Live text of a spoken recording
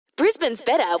Brisbane's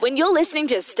better when you're listening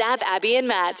to Stav, Abby and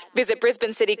Matt. Visit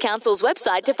Brisbane City Council's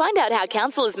website to find out how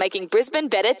council is making Brisbane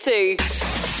better too.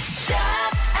 Stav,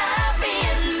 Abby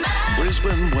and Matt.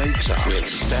 Brisbane wakes up with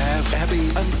Stav, Abby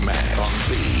and Matt on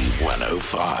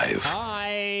B105.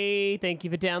 Hi, thank you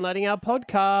for downloading our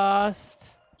podcast.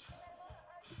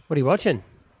 What are you watching?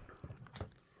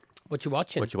 What you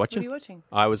watching? What are you watching?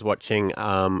 I was watching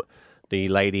the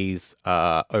ladies'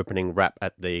 opening rap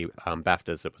at the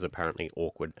BAFTAs. It was apparently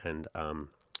awkward and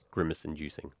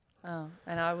grimace-inducing. Oh,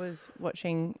 and I was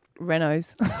watching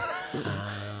Renos.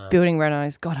 Building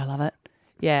Renos. God, I love it.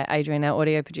 Yeah, Adrian, our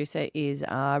audio producer, is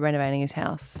renovating his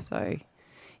house. So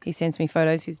he sends me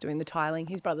photos. He's doing the tiling.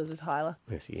 His brother's a tiler.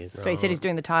 Yes, he is. So he said he's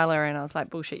doing the tiler, and I was like,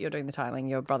 bullshit, you're doing the tiling.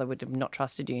 Your brother would have not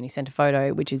trusted you. And he sent a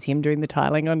photo, which is him doing the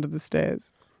tiling under the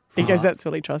stairs. He goes, that's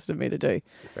all he trusted me to do.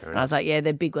 And I was like, yeah,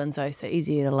 they're big ones, though, so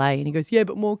easier to lay. And he goes, yeah,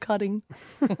 but more cutting.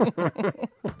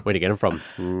 Where'd you get them from?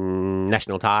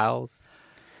 National Tiles?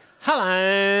 Hello.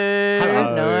 I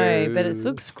don't know, but it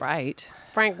looks great.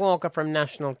 Frank Walker from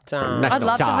National Times. I'd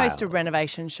love to host a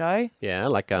renovation show. Yeah,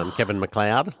 like Kevin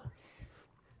McLeod.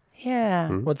 Yeah.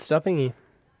 What's stopping you?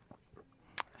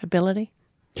 Ability.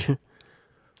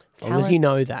 As long as you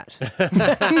know that.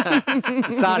 The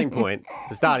starting point.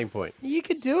 The starting point. You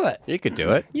could do it. You could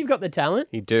do it. You've got the talent.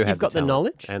 You do have You've got the talent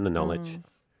knowledge. and the knowledge.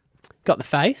 Got the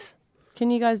face. Can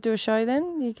you guys do a show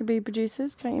then? You could be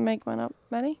producers. Can't you make one up,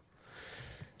 Maddie?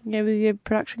 Yeah, with your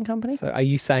production company? So are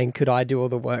you saying, could I do all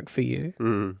the work for you?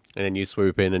 And then you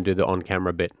swoop in and do the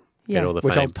on-camera bit. Yeah. Get all the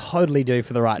Which I'll fame. totally do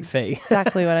for the right fee.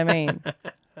 Exactly what I mean.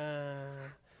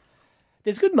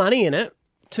 There's good money in it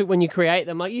to when you create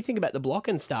them. Like you think about the block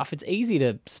and stuff, it's easy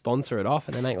to sponsor it off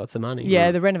and they make lots of money.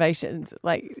 Yeah, the renovations,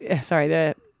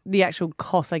 the actual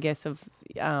cost, I guess, of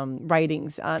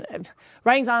ratings aren't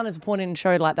as important in a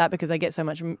show like that because they get so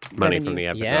much Money revenue. from the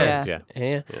advertisers,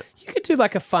 Yeah. You could do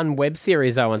like a fun web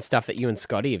series though on stuff that you and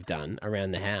Scotty have done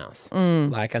around the house,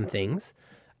 like on things.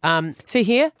 See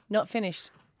here, not finished.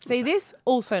 See this,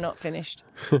 also not finished.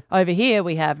 Over here,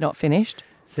 we have not finished.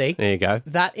 See? There you go.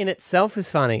 That in itself is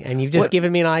funny, and you've just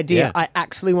given me an idea. Yeah. I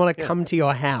actually want to come to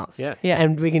your house, Yeah.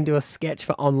 and we can do a sketch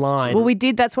for online. Well,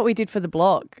 that's what we did for the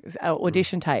blog, our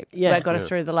audition tape. Yeah. That got us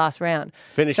through the last round.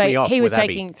 Finish so me off he was with Abby.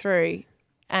 taking through,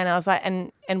 and I was like,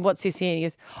 and what's this here? And he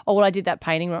goes, oh, well, I did that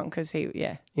painting wrong because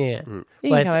Yeah. You Well,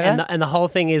 can come over. and the whole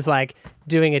thing is like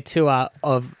doing a tour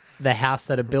of the house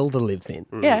that a builder lives in.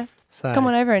 Yeah. So- Come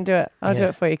on over and do it. I'll do Yeah.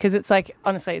 it for you. Because it's like,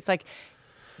 honestly, it's like,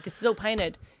 this is all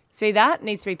painted. See, that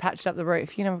needs to be patched up the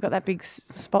roof. You know, we've got that big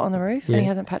spot on the roof and he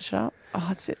hasn't patched it up. Oh,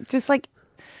 it's just like,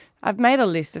 I've made a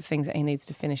list of things that he needs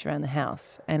to finish around the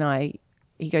house. And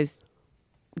he goes,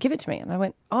 give it to me. And I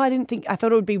went, I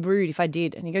thought it would be rude if I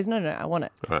did. And he goes, no, I want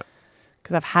it. Right.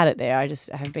 Because I've had it there. I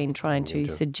have been trying to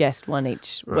suggest one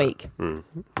each week.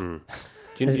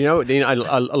 Do you know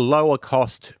a lower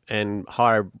cost and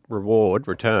higher reward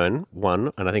return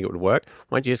one, and I think it would work.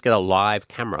 Why don't you just get a live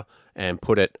camera and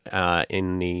put it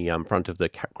in the front of the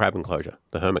crab enclosure,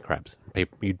 the hermit crabs?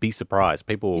 You'd be surprised.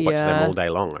 People will watch them all day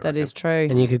long. That is true.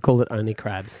 And you could call it Only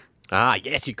Crabs. Ah,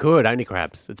 yes, you could. Only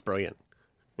crabs. It's brilliant.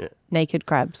 Naked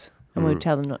crabs. And we'd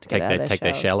tell them not to get out of Take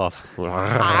their shell off. You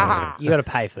got to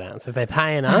pay for that. So if they're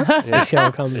paying us, the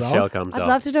shell comes The off. shell comes I'd off.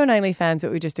 love to do an OnlyFans,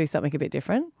 but we just do something a bit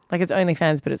different. Like it's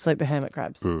OnlyFans, but it's like the hermit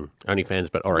crabs. OnlyFans,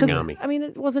 but 'Cause, origami. I mean,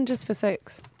 it wasn't just for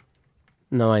sex.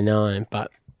 No, I know, but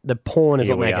the porn is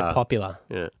Here what we make are. it popular.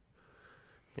 Yeah.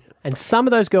 And some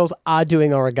of those girls are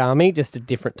doing origami, just a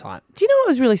different type. Do you know what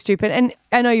was really stupid? And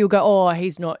I know you'll go, oh,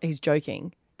 he's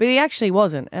joking. But he actually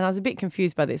wasn't. And I was a bit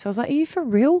confused by this. I was like, are you for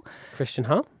real? Christian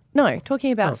Hull? No,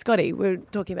 talking about Scotty. We were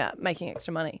talking about making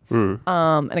extra money.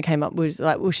 And it came up, we was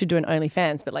like, we should do an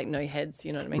OnlyFans, but like no heads,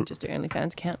 you know what I mean? Just do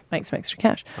OnlyFans, make some extra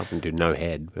cash. I can do no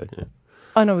head, but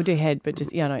Oh, no, we'll do head, but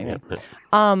just, I know what you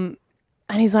mean.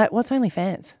 And he's like, what's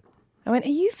OnlyFans? I went, are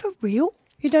you for real?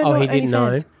 You don't know he what didn't know.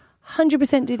 OnlyFans?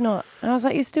 100% did not. And I was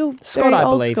like, you're still Scott, very I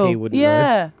old believe school. he wouldn't know.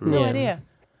 Yeah, no Yeah. idea.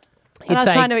 He'd And I was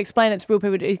say- trying to explain it's real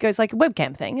people. He goes, like a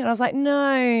webcam thing. And I was like,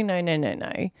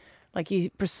 no. Like you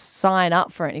sign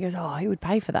up for it. And he goes, oh, he would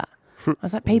pay for that. I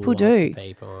was like, people Lots do. of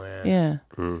people, Yeah.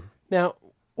 Now,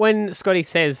 when Scotty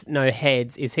says no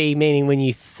heads, is he meaning when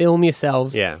you film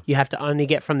yourselves, Yeah. you have to only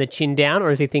get from the chin down,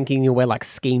 or is he thinking you'll wear like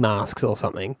ski masks or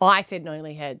something? I said no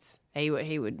only heads. He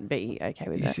would be okay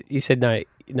with that. You said no.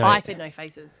 I said no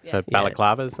faces. Yeah. so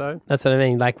balaclavas though. That's what I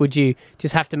mean. Like, would you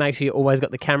just have to make sure you always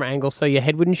got the camera angle so your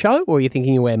head wouldn't show, or are you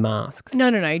thinking you wear masks?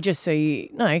 No. Just so you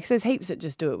because there's heaps that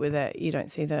just do it with it. You don't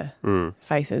see the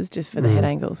faces, just for the head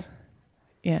angles.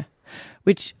 Yeah,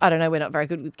 which I don't know. We're not very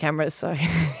good with cameras, so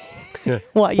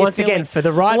What, Once again, for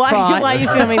the right price. Why are you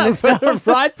filming this For stuff?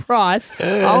 the right price,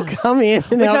 I'll come in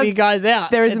and help you guys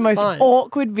out. There is the It's most fine.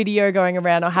 awkward video going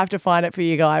around. I'll have to find it for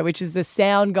you, guy, which is the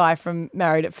sound guy from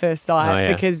Married at First Sight. Oh,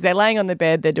 yeah. Because they're laying on the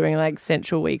bed, they're doing like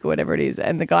Central Week or whatever it is,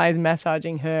 and the guy is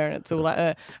massaging her, and it's all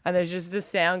like, and there's just the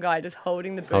sound guy just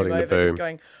holding the boom Holding the over, just boom.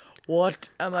 going, "What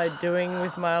am I doing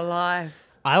with my life?"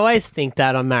 I always think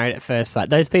that on Married at First Sight,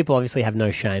 those people obviously have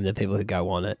no shame, the people who go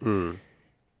on it.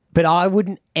 But I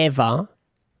wouldn't ever,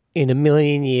 in a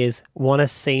million years, want to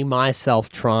see myself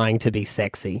trying to be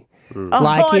sexy.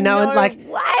 Like, Oh, you know, no and like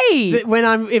way. when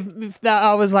if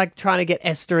I was like trying to get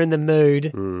Esther in the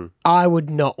mood, I would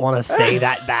not want to see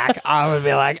that back. I would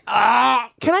be like,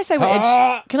 Can I say where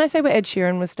Ed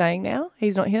Sheeran was staying now?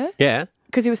 He's not here? Yeah.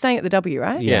 Because he was staying at the W,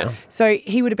 right? Yeah. So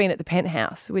he would have been at the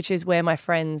penthouse, which is where my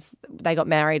friends, they got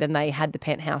married and they had the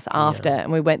penthouse after,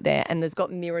 and we went there, and there's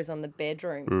got mirrors on the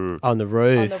bedroom, on the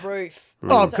roof. on the roof.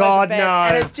 Oh, It's God, open bed. no.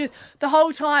 And it's just, the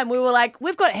whole time we were like,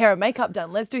 we've got hair and makeup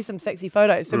done. Let's do some sexy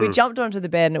photos. So we jumped onto the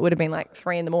bed and it would have been like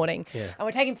 3 a.m. And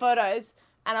we're taking photos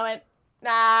and I went,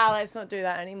 nah, let's not do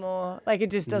that anymore. Like,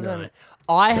 it just doesn't.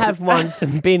 I have once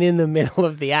been in the middle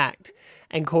of the act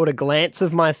and caught a glance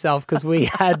of myself because we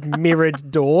had mirrored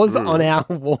doors on our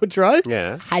wardrobe.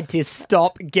 Yeah. Had to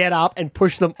stop, get up, and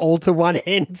push them all to one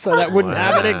end so that wouldn't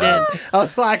happen again. I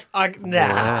was like,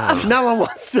 nah, no one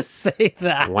wants to see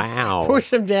that. Wow. Push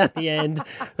them down the end.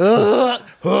 But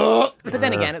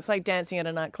then again, it's like dancing at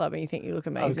a nightclub and you think you look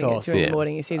amazing at course. 2 in the Yeah.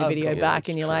 morning. You see the video course. back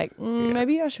and you're like,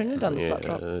 maybe I shouldn't have done the slut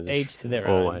drop. Each to their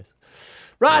own. Always.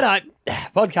 Righto,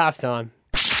 podcast time.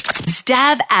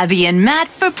 Stav, Abby, and Matt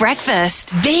for breakfast.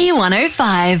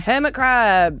 B105. Hermit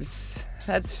crabs.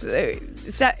 That's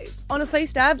honestly,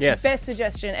 Stav, Yes. best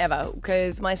suggestion ever,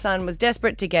 because my son was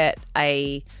desperate to get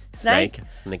a snake.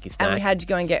 Sneaky snake. And we had to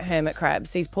go and get hermit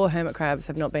crabs. These poor hermit crabs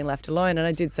have not been left alone. And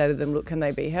I did say to them, look, can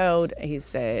they be held? He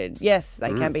said, yes, they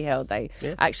can be held. They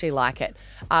actually like it.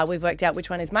 We've worked out which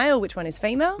one is male, which one is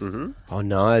female. Oh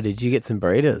no, did you get some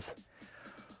breeders?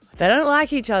 They don't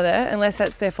like each other unless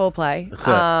that's their foreplay.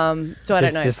 So I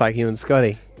don't know. Just like you and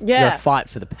Scotty. Yeah. You'll fight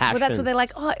for the passion. Well, that's what they're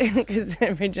like. Oh, because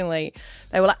originally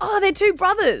they were like, oh, they're two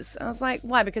brothers. And I was like,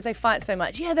 why? Because they fight so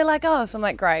much. Yeah, they're like us. I'm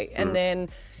like, great. And then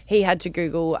he had to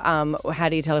Google, how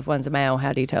do you tell if one's a male?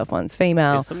 How do you tell if one's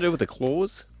female? Has something to do with the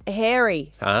claws?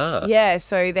 Hairy. Ah. Yeah,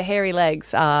 so the hairy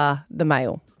legs are the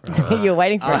male. You're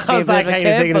waiting for it to be I a was bit like, of a hey, is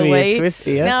it gonna be a curveball.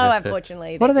 twisty, yeah? No,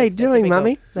 unfortunately. What are they they're doing, typical.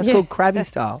 Mummy? That's Yeah. called Krabby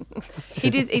style.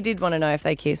 He did want to know if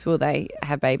they kiss, will they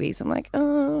have babies? I'm like,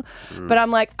 oh. But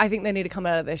I'm like, I think they need to come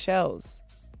out of their shells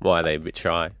Why are they a bit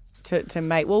shy? to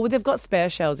mate. Well, they've got spare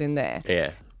shells in there.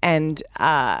 Yeah. And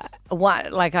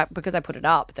because I put it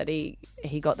up that he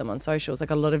got them on socials,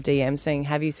 like a lot of DMs saying,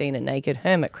 have you seen a naked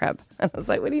hermit crab? And I was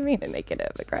like, what do you mean a naked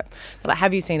hermit crab? But like,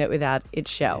 have you seen it without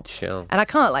its shell? shell. And I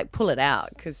can't like pull it out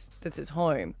because that's its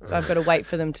home. So I've got to wait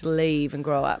for them to leave and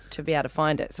grow up to be able to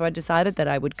find it. So I decided that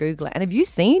I would Google it. And have you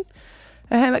seen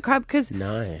a hermit crab? Because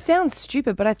No. sounds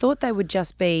stupid, but I thought they would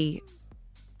just be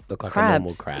Look like crabs. a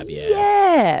normal crab, yeah.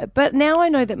 Yeah, but now I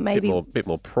know that maybe. Bit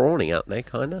more prawny, aren't they,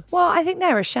 kind of? Well, I think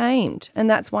they're ashamed, and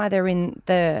that's why they're in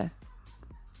the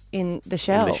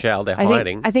shell. In the shell, they're I think-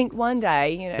 hiding. I think one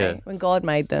day, Yeah. when God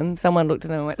made them, someone looked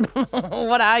at them and went,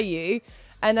 "What are you?"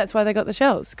 And that's why they got the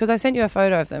shells. Because I sent you a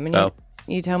photo of them, and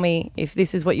you tell me if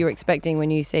this is what you're expecting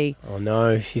when you see. Oh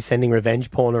no, she's sending revenge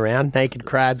porn around. Naked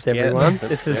crabs, everyone.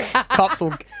 This is cops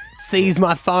will seize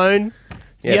my phone.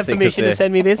 Do you Yeah, have see, 'cause permission to they're-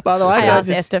 send me this, by the way? I Can I asked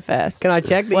just- Esther first. Can I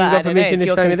check that Well, you I got don't know, permission it's to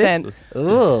your show me consent. this?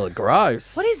 Ugh,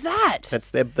 gross. What is that? That's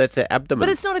their abdomen. But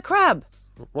it's not a crab.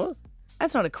 What?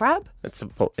 That's not a crab. It's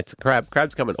a crab.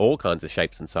 Crabs come in all kinds of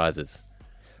shapes and sizes.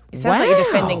 It sounds like you're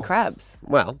defending crabs.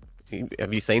 Well,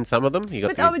 have you seen some of them? You got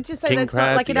But the I would just say king that's crab,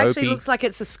 not like it the actually opie, looks like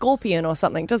it's a scorpion or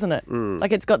something, doesn't it?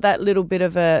 Like it's got that little bit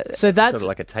of a. So that's sort of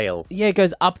like a tail. yeah, it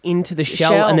goes up into the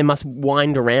shell, Shell. and then must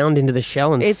wind around into the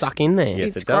shell and It's- suck in there. Yes,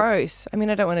 It's it does. gross. I mean,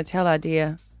 I don't want to tell our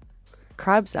dear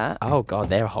crabs that. Oh god,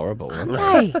 they're horrible. aren't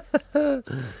they? Hey,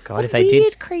 God, if they did,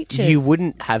 weird creatures. you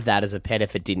wouldn't have that as a pet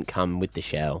if it didn't come with the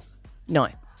shell.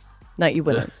 No, you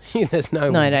wouldn't. There's no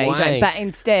No, way. you don't. But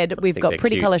instead, we've think got they're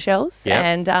pretty cute. colour shells, Yeah.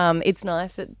 and it's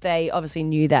nice that they obviously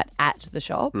knew that at the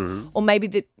shop, or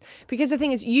maybe because the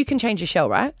thing is, you can change your shell,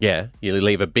 right? Yeah, you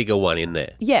leave a bigger one in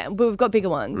there. Yeah, but we've got bigger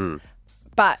ones,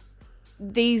 but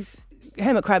these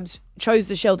hermit crabs chose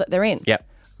the shell that they're in. Yep.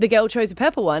 The girl chose a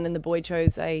purple one, and the boy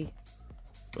chose a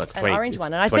That's an orange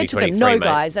one. And I said to them, no,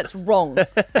 guys, that's wrong.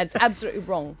 That's absolutely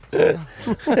wrong. But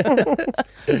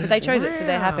they chose it, so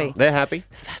they're happy. They're happy.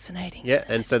 Fascinating. Yeah,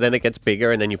 and so then it gets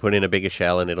bigger, and then you put in a bigger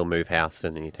shell, and it'll move house,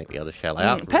 and then you take the other shell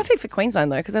out. Perfect for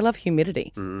Queensland, though, because they love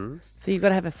humidity. Mm. So you've got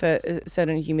to have a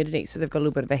certain humidity, so they've got a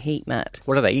little bit of a heat, Matt.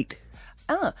 What do they eat?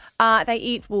 They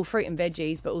eat, fruit and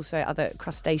veggies, but also other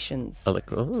crustaceans.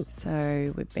 Oh.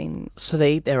 So we've been... So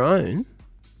they eat their own?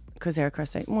 Because they're a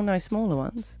crustacean. Well, no, smaller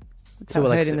ones. So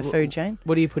I've heard in the food chain.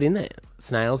 What do you put in there?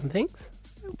 Snails and things?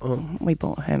 We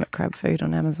bought hermit crab food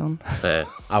on Amazon.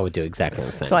 I would do exactly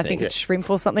the same So I think it's shrimp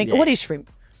or something. Yeah. What is shrimp?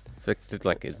 It's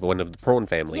like one of the prawn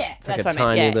family. Yeah, It's that's like a what I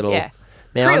meant. tiny Yeah, little... yeah.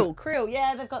 Now, Krill,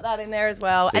 yeah, they've got that in there as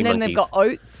well. Sea and then monkeys. they've got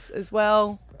oats as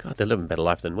well. God, they're living a better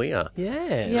life than we are.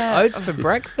 Yeah. Oats for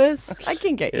breakfast. I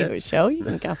can get you a shell. You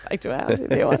can come back to ours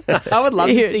if you want. I would love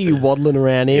to see you waddling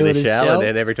around here In with the a shell, shell. and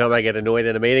then every time I get annoyed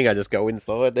in a meeting, I just go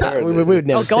inside there. We would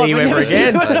never God, see you we'd ever never see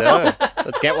again. you. I know.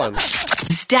 Let's get one.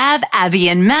 Stav, Abby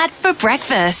and Matt for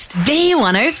breakfast.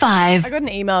 B105. I got an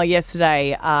email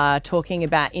yesterday talking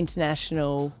about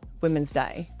International Women's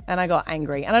Day, and I got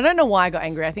angry. And I don't know why I got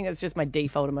angry. I think it's just my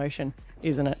default emotion,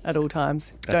 isn't it, at all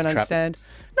times? Don't understand.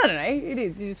 No, it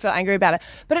is. You just feel angry about it.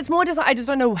 But it's more just, I just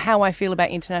don't know how I feel about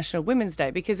International Women's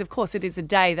Day, because, of course, it is a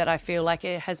day that I feel like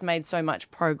it has made so much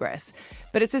progress.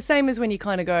 But it's the same as when you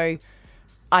kind of go,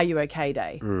 are you okay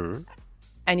day? Mm.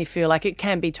 And you feel like it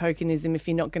can be tokenism if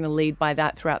you're not going to lead by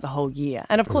that throughout the whole year.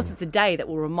 And, of course, it's a day that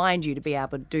will remind you to be able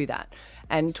to do that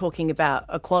and talking about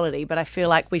equality. But I feel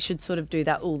like we should sort of do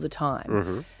that all the time.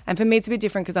 Mm-hmm. And for me, it's a bit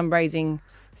different because I'm raising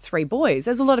 3 boys,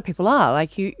 as a lot of people are.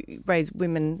 Like, you raise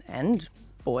women and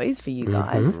boys for you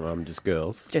guys. I'm just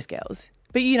girls. Just girls.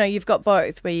 But, you know, you've got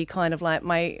both where you kind of like,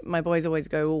 my boys always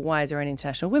go, well, why is there an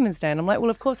International Women's Day? And I'm like,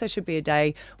 well, of course there should be a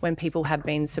day when people have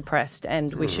been suppressed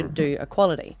and we should do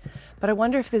equality. But I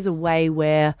wonder if there's a way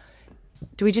where,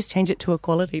 do we just change it to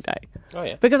Equality Day? Oh,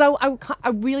 yeah. Because I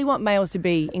really want males to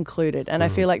be included. And I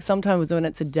feel like sometimes when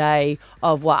it's a day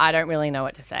of, well, I don't really know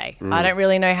what to say. I don't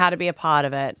really know how to be a part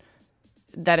of it,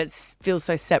 that it feels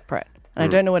so separate. And I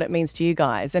don't know what it means to you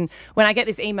guys. And when I get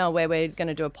this email where we're going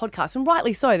to do a podcast, and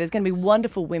rightly so, there's going to be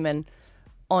wonderful women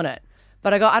on it.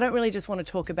 But I don't really just want to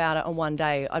talk about it on one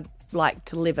day. I'd like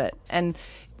to live it. And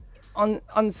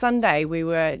on Sunday, we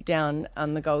were down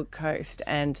on the Gold Coast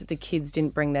and the kids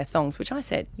didn't bring their thongs, which I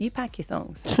said, you pack your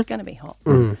thongs. It's going to be hot.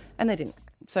 And they didn't.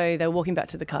 So they were walking back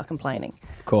to the car complaining.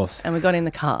 Of course. And we got in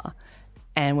the car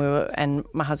and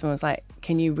my husband was like,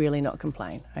 can you really not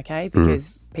complain, okay?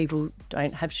 Because people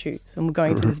don't have shoes. And we're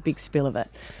going to this big spill of it.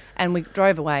 And we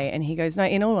drove away and he goes, no,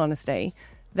 in all honesty,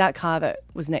 that car that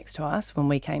was next to us when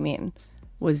we came in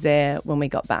was there when we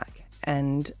got back.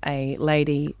 And a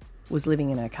lady was living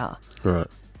in her car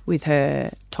with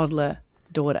her toddler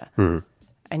daughter.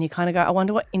 And you kind of go, I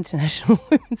wonder what International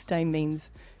Women's Day means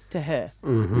to her.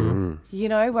 You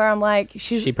know, where I'm like,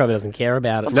 she probably doesn't care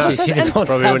about it. No, she just wants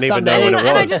probably to have wouldn't even something. know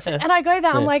what it was. and I go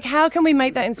there, I'm like, how can we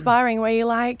make that inspiring where you're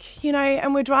like, you know,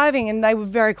 and we're driving and they were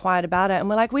very quiet about it. And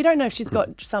we're like, we don't know if she's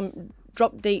got some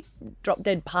drop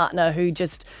dead partner who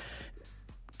just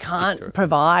can't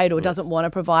provide or doesn't want to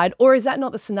provide, or is that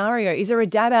not the scenario? Is there a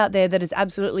dad out there that is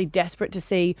absolutely desperate to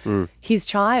see his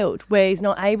child where he's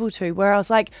not able to? Where I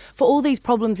was like, for all these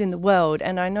problems in the world,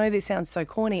 and I know this sounds so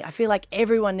corny, I feel like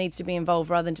everyone needs to be involved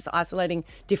rather than just isolating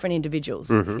different individuals.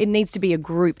 It needs to be a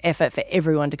group effort for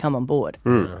everyone to come on board.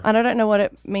 And I don't know what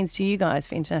it means to you guys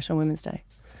for International Women's Day.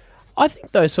 I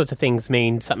think those sorts of things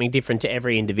mean something different to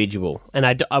every individual.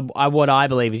 And what I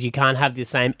believe is you can't have the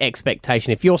same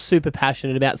expectation. If you're super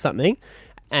passionate about something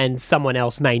and someone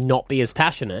else may not be as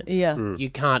passionate, you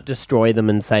can't destroy them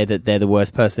and say that they're the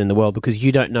worst person in the world because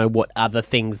you don't know what other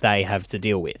things they have to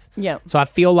deal with. Yeah. So I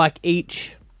feel like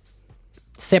each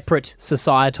separate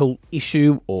societal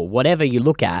issue or whatever you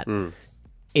look at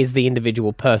is the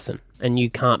individual person. And you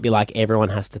can't be like, everyone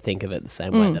has to think of it the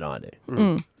same way that I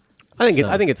do. I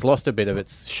think it's lost a bit of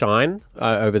its shine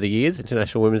over the years,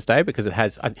 International Women's Day, because it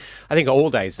has. I think all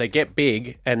days they get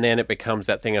big, and then it becomes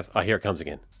that thing of, oh, here it comes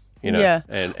again, you know. Yeah.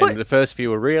 And the first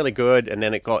few were really good, and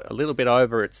then it got a little bit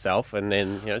over itself, and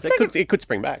then so it could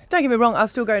spring back. Don't get me wrong, I'll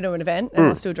still go to an event and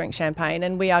I'll still drink champagne,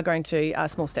 and we are going to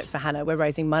Small Steps for Hannah. We're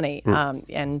raising money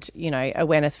and, you know,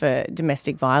 awareness for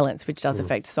domestic violence, which does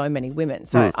affect so many women.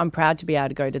 So I'm proud to be able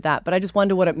to go to that. But I just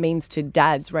wonder what it means to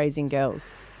dads raising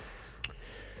girls.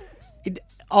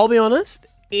 I'll be honest,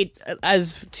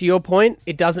 as to your point,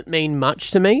 it doesn't mean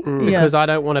much to me because I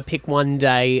don't want to pick one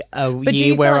day a But year do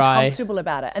you where feel comfortable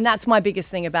about it? And that's my biggest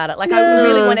thing about it. Like, I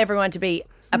really want everyone to be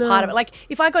a part of it. Like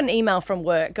if I got an email from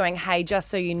work going, hey, just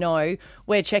so you know,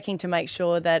 we're checking to make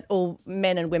sure that all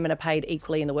men and women are paid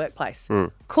equally in the workplace.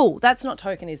 Cool. That's not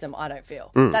tokenism, I don't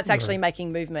feel. That's actually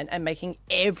making movement and making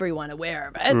everyone aware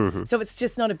of it. So it's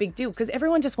just not a big deal because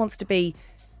everyone just wants to be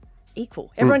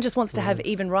equal. Everyone just wants to have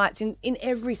even rights in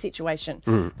every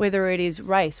situation, whether it is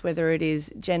race, whether it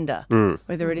is gender,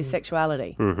 whether it is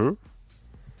sexuality.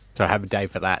 So have a day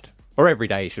for that. Or every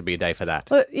day should be a day for that.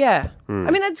 Well, yeah.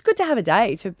 I mean, it's good to have a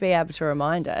day to be able to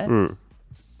remind it,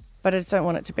 but I just don't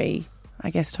want it to be, I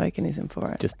guess, tokenism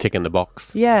for it. Just tick in the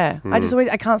box. Yeah.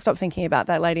 I can't stop thinking about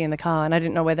that lady in the car, and I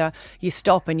didn't know whether you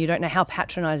stop and you don't know how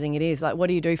patronising it is. Like, what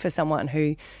do you do for someone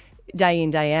who, day in,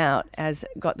 day out, has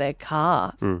got their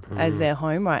car as their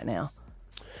home right now?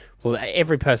 Well,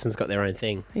 every person's got their own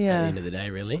thing at the end of the day,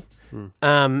 really.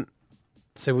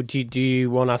 So do you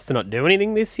want us to not do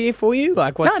anything this year for you?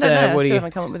 Like, what's No, I what still do you?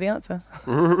 haven't come up with the answer.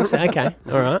 Okay,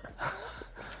 all right.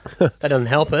 That doesn't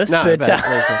help us. No, but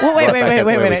Well, wait a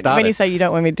minute. When you say you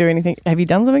don't want me to do anything, have you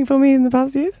done something for me in the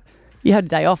past years? You had a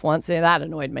day off once, and that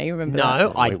annoyed me. Remember that?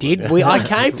 no, I did. I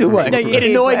came to work. No, you It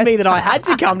did, annoyed Brett. me that I had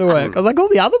to come to work. I was like, all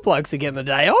the other blokes are getting the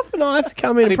day off, and I have to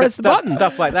come in and press the button.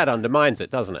 Stuff like that undermines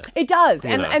it, doesn't it? It does, know.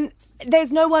 and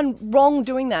there's no one wrong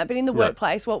doing that. But in the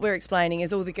workplace, what we're explaining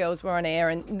is all the girls were on air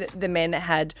and the men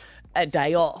had a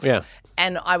day off. Yeah.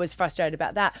 And I was frustrated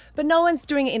about that. But no one's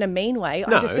doing it in a mean way.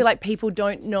 No. I just feel like people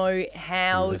don't know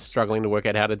how They're struggling to work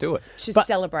out how to do it. to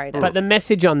celebrate it. But the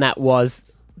message on that was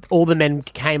all the men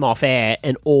came off air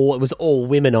and it was all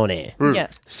women on air. yeah.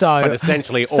 So But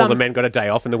essentially, all the men got a day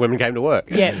off and the women came to work.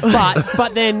 Yeah,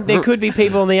 but then there could be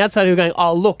people on the outside who are going,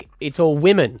 oh, look, it's all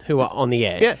women who are on the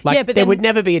air. Yeah. Like, Yeah, but there then- would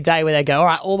never be a day where they go, all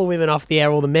right, all the women off the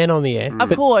air, all the men on the air.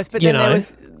 Of course, but you then there know.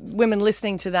 was women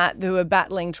listening to that who were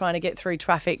battling, trying to get through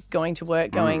traffic, going to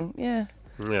work, going, yeah.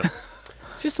 Yeah.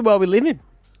 It's just the world we live in.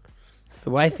 It's the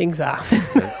way things are.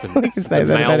 It's a Say that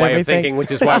male about way of everything. thinking,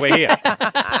 which is why we're here.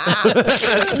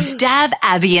 Stav,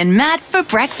 Abby, and Matt for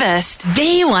breakfast.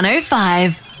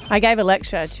 B105. I gave a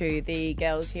lecture to the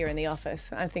girls here in the office.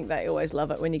 I think they always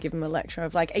love it when you give them a lecture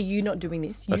of like, are you not doing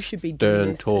this? You should be doing stern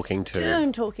this. talking to.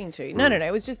 Stern talking to. No.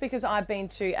 It was just because I've been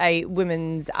to a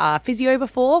women's physio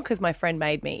before because my friend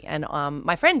made me. And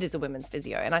my friend is a women's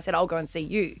physio. And I said, I'll go and see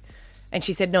you. And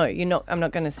she said, no, you're not. I'm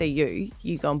not going to see you.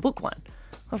 You go and book one.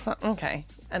 I was like, okay.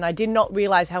 And I did not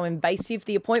realise how invasive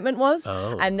the appointment was.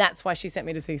 And that's why she sent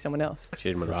me to see someone else. She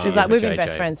didn't want to She's see like, you we've with been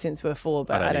best JJ. friends since we were 4,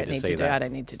 but I don't need to do that. I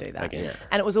don't need to do that. Okay. Yeah.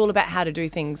 And it was all about how to do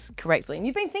things correctly. And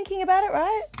you've been thinking about it,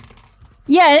 right?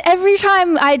 Yeah, every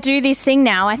time I do this thing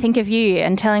now, I think of you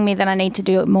and telling me that I need to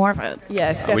do more of it.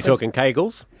 Yeah. Are we talking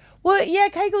Kegels? Well, yeah,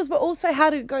 Kegels, but also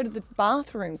how to go to the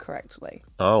bathroom correctly.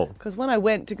 Oh. Because when I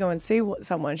went to go and see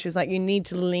someone, she was like, you need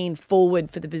to lean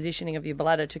forward for the positioning of your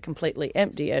bladder to completely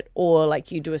empty it, or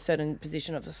like you do a certain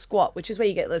position of a squat, which is where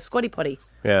you get the squatty potty.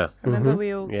 Yeah. Remember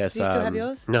we all, Yes. do you still have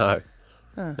yours? No.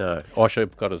 No.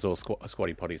 Osher got us all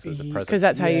squatty potties as a present. Because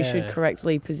that's how you should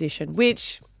correctly position,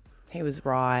 which he was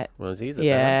right. Well, it's easy.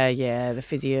 Yeah, the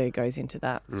physio goes into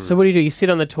that. So what do? You sit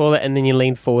on the toilet and then you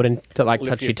lean forward and to like Lift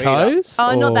touch your your feet up. toes?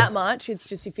 Oh, not Or- that much. It's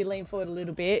just if you lean forward a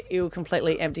little bit, you'll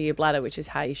completely empty your bladder, which is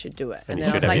how you should do it. And And you then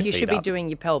I should was have like, your you feet should be up. doing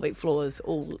your pelvic floors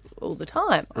all the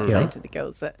time. I was saying to the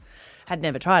girls that had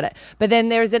never tried it. But then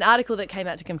there is an article that came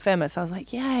out to confirm it. So I was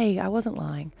like, yay, I wasn't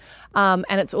lying. And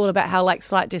it's all about how like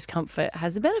slight discomfort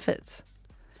has the benefits.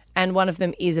 And one of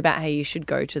them is about how you should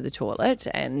go to the toilet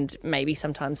and maybe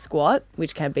sometimes squat,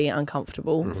 which can be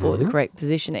uncomfortable for the correct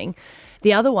positioning.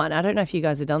 The other one, I don't know if you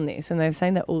guys have done this, and they're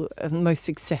saying that all the most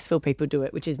successful people do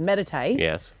it, which is meditate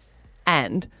Yes.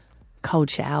 and cold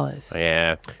showers.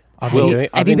 Yeah. I've been doing,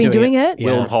 Have you been doing it? Yeah.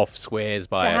 Willem Hof swears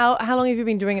by it. How long have you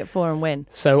been doing it for and when?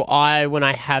 So when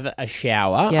I have a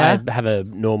shower, Yeah. I have a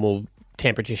normal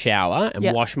temperature shower and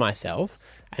Yeah. wash myself.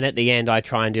 And at the end, I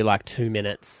try and do like 2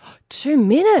 minutes 2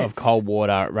 minutes of cold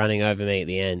water running over me at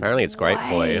the end. Apparently it's great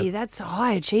for Hey, you. that's a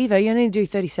high achiever. You only need to do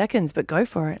 30 seconds, but go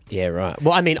for it. Yeah, right.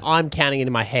 Well, I mean, I'm counting it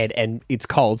in my head and it's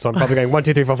cold, so I'm probably going 1,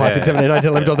 2, 3, 4, 5, 6, 7, 8, 9, 10,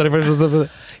 11, 12, 13, 14.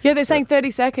 Yeah, they're saying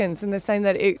 30 seconds, and they're saying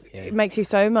that it makes you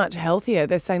so much healthier.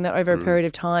 They're saying that over a period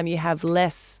of time, you have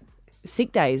less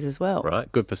sick days as well.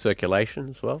 Right. Good for circulation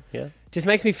as well. Yeah. Just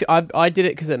makes me feel, I did it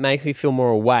because it makes me feel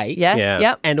more awake. Yes, Yeah.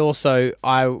 yep. And also,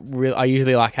 I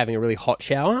usually like having a really hot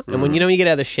shower. And when you get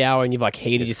out of the shower and you've like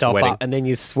heated yourself sweating. up and then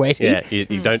you're sweating. Yeah. You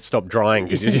don't stop drying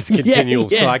because it's just a continual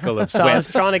cycle of So sweat. I was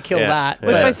trying to kill Yeah. that.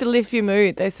 Well, it's Yeah. supposed to lift your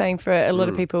mood. They're saying for a lot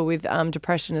of people with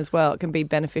depression as well, it can be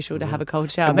beneficial to have a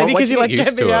cold shower. And Maybe once because you you're like, get get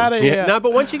used to me it. out of here. No,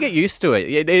 but once you get used to it,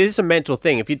 it is a mental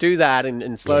thing. If you do that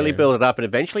and slowly build it up and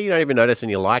eventually you don't even notice and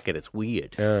you like it, it's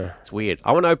weird. It's weird.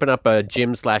 I want to open up a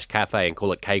gym/cafe buffet and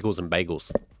call it Kegels and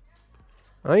Bagels.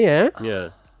 Oh, yeah? Yeah.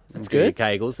 That's Do your good.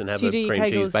 Kegels and have Do you a do your cream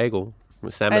cheese Kegels bagel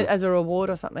with salmon. As a reward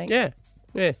or something. Yeah.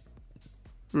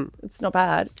 It's not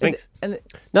bad. Thanks.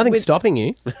 Nothing's stopping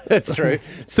you. That's true.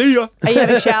 See ya. Are you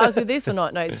having showers with this or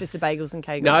not? No, it's just the bagels and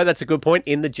kegels. No, that's a good point.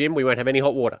 In the gym, we won't have any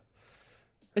hot water.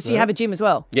 But you have a gym as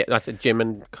well? Yeah, that's a gym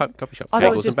and coffee shop. I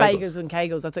thought it was Kegels just and bagels and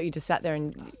kegels. I thought you just sat there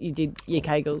and you did your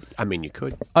kegels. I mean, you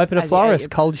could. Open a As you florist, ate your-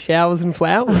 cold showers and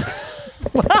flowers.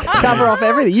 Cover off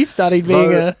everything. You studied being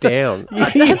Slow a... down.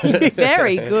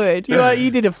 Very good.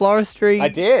 You did a floristry I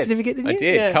did. certificate, didn't I you?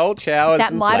 did. Yeah. Cold showers That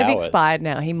and might have flowers. expired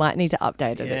now. He might need to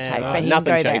update it Yeah, at TAFE, right. but he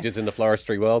Nothing can go changes in the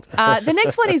floristry world. there. The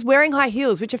next one is wearing high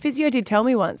heels, which a physio did tell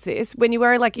me once. This when you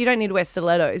wear you don't need to wear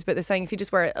stilettos, but they're saying if you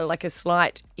just wear a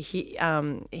slight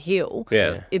heel,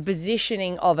 Yeah. the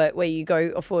positioning of it where you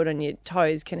go forward on your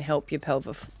toes can help your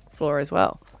pelvic floor as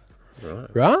well.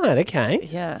 Right, okay.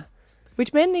 Yeah.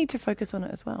 Which men need to focus on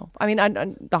it as well. I mean,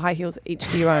 the high heels, each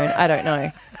to your own. I don't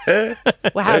know.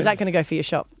 Well, how is that going to go for your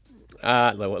shop?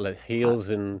 Heels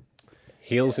and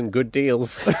good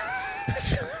deals.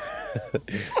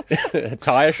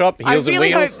 Tire shop, heels I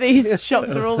really and hope wheels. these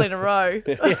shops are all in a row.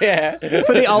 Yeah.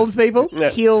 For the old people,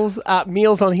 heels,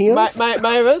 meals on heels.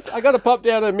 Mavis, I got to pop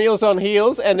down to Meals on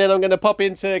Heels, and then I'm going to pop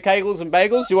into Kegels and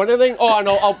Bagels. You want anything? Oh, and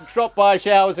I'll drop by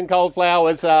showers and cold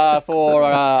flowers for a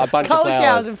bunch Cold of flowers.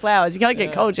 showers and flowers. You can't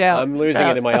get cold showers. I'm losing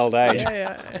it in my old age.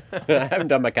 I haven't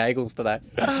done my Kegels today.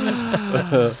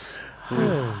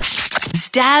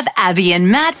 Stav, Abby and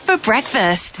Matt for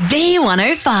breakfast.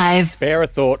 B105. Spare a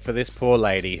thought for this poor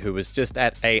lady who was just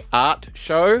at a art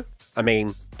show. I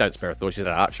mean, don't spare a thought. She's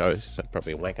at an art show. She's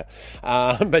probably a wanker.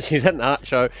 But she's at an art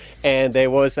show, and there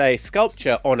was a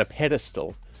sculpture on a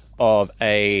pedestal of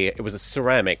it was a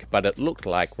ceramic, but it looked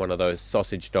like one of those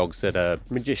sausage dogs that a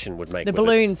magician would make. The with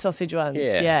balloon its- sausage ones.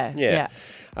 Yeah. Yeah.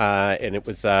 And it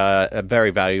was a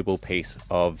very valuable piece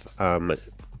of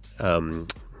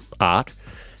art,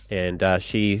 and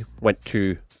she went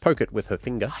to poke it with her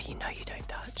finger. Oh, you know you don't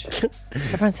touch.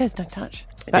 Everyone says don't touch.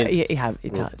 But you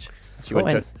touch. She went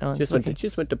to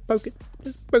poke it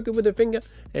with her finger,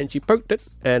 and she poked it,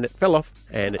 and it fell off,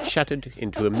 and it shattered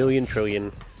into 1,000,000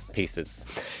 trillion pieces.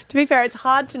 To be fair, it's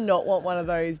hard to not want one of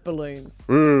those balloons.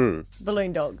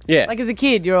 Balloon dog. Yeah. Like as a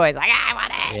kid, you're always like, I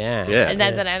want it. Yeah. Yeah. And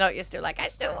as an adult, you're still like, I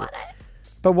still want it.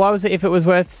 But why was it, if it was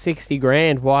worth 60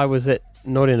 grand, why was it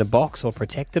not in a box or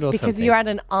protected or something? Because you're at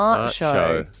an art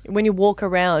show. When you walk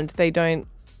around, they don't.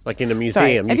 Like in a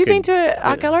Sorry, museum. have you been to an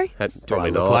art gallery? Do I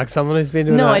Probably look not. like someone who's been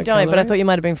to an No, art I don't, but I gallery? thought you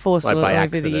might have been forced Like by over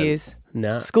accident. the years.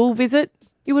 No. School visit?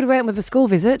 You would have went with a school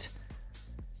visit.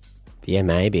 Yeah,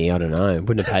 maybe. I don't know.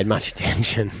 Wouldn't have paid much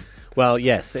attention. Well,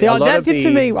 yes. See, a lot that of did the,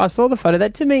 to me, I saw the photo,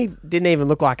 that to me didn't even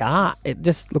look like art. It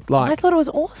just looked I like, thought it was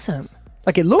awesome.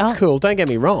 it looked cool, don't get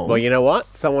me wrong. Well, you know what?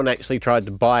 Someone actually tried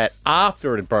to buy it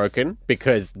after it had broken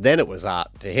because then it was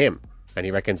art to him, and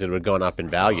he reckons it would have gone up in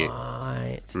value.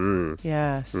 Right.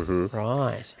 Yes.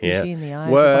 Right. Yeah, Beauty in the eye of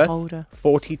the worth beholder.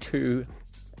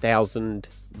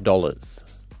 $42,000.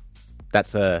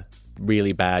 That's a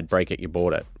really bad break it, you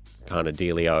bought it kind of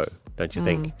dealio, don't you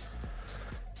think?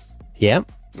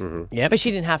 Yep. But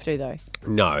she didn't have to, though.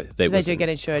 No, They do get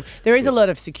insured. There is a lot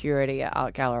of security at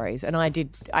art galleries, and I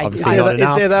Obviously not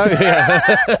enough. Is there though?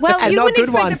 Yeah. Well, And you not wouldn't good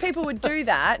expect ones. that people would do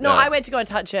that. No, No. I went to go and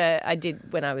touch I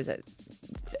did when I was at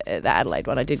the Adelaide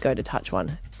one. I did go to touch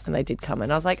one, and they did come,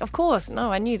 and I was like, of course,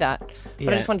 no, I knew that, but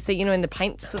Yeah. I just wanted to see, when the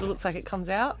paint sort of looks like it comes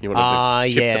out. You want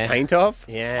to chip yeah. the paint off?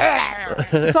 Yeah.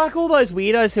 It's like all those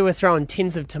weirdos who were throwing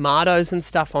tins of tomatoes and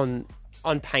stuff on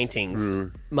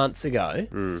paintings months ago.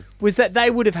 Was that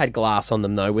they would have had glass on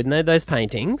them though, wouldn't they, those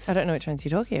paintings? I don't know which ones you're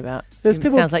talking about. There's It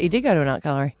people- sounds like you did go to an art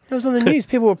gallery. It was on the news.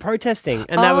 People were protesting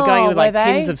and they were going with were like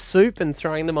tins they? of soup and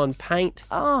throwing them on paintings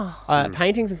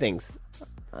and things.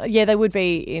 Yeah, they would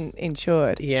be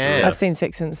insured. Yeah. I've seen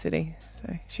Sex and the City,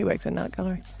 so she works at an art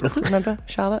gallery. Remember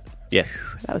Charlotte? Yes.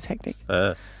 That was hectic.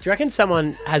 Do you reckon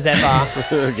someone has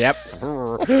ever Yep.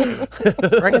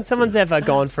 reckon someone's ever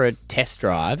gone for a test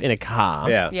drive in a car?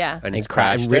 Yeah. Yeah. And And it's cra-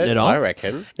 and crashed written it off? I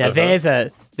reckon. Now there's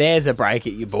a break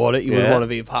it, you bought it, you would Yeah. want to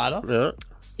be a part of. Yeah.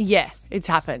 Yeah, it's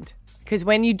happened. Because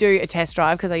when you do a test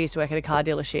drive, because I used to work at a car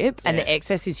dealership, and the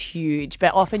excess is huge,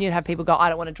 but often you'd have people go, I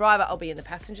don't want to drive it, I'll be in the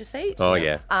passenger seat. Oh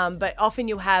yeah. But often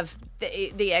you'll have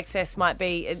the excess might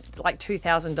be like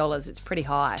 $2,000. It's pretty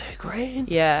high. $2,000?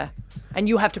 Yeah. And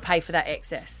you'll have to pay for that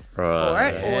excess for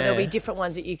Right. it. Or there'll be different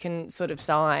ones that you can sort of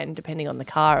sign depending on the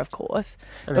car, of course.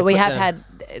 And But they we put have the-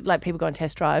 had like people go on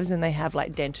test drives and they have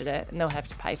like dented it and they'll have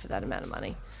to pay for that amount of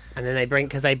money. And then they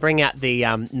bring out the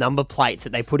number plates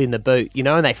that they put in the boot,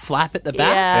 and they flap at the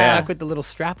back, Yeah. like with the little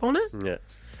strap on it. Yeah.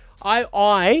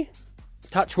 I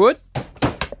touch wood,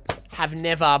 have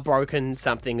never broken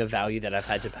something of value that I've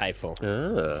had to pay for.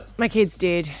 My kids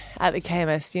did at the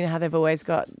chemist. You know how they've always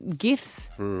got gifts?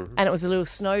 And it was a little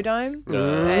snow dome.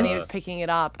 And he was picking it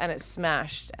up and it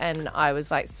smashed. And I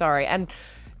was like, sorry. And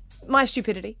my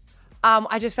stupidity.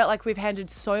 I just felt like we've handed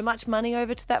so much money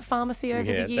over to that pharmacy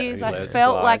over the years. I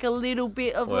felt like a little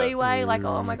bit of leeway. Like,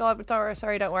 oh my God,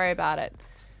 sorry, don't worry about it.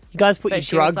 You guys put your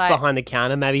she was drugs like- behind the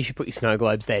counter. Maybe you should put your snow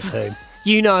globes there too.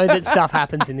 You know that stuff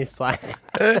happens in this place.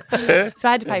 So I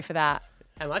had to pay for that.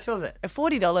 How much was it?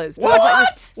 $40. But What? I was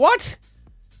like, What?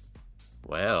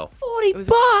 Wow. 40 it was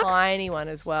a tiny one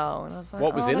as well. And I was like,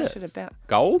 What was in that it? should have been.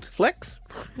 Gold? Flex?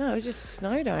 No, it was just a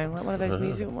snow dome, like one of those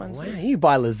musical ones. Wow, you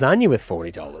buy lasagna with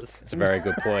 $40. It's a very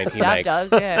good point he Stav makes.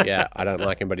 does, yeah. Yeah, I don't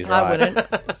like him, but he's I right.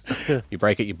 wouldn't. You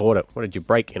break it, you bought it. What did you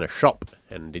break in a shop?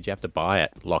 And did you have to buy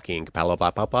it? Lockie and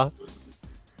Kapalapapa?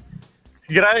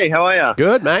 G'day, how are you?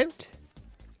 Good, mate.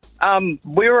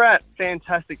 We were at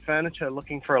Fantastic Furniture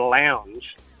looking for a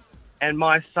lounge, and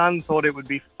my son thought it would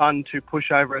be fun to push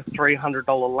over a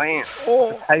 $300 lamp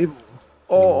for the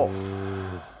table.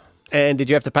 And did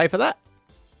you have to pay for that?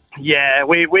 Yeah,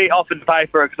 we offered to pay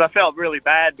for it because I felt really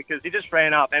bad because he just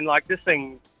ran up and, like, this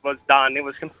thing was done. It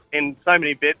was in so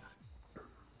many bits.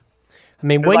 I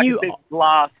mean, It was when like you a big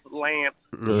glass lamp.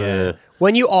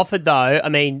 when you offered though, I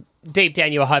mean, deep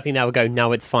down you were hoping they would go,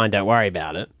 no, it's fine, don't worry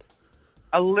about it.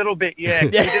 A little bit, yeah.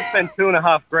 'Cause we did spend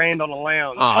 $2,500 on a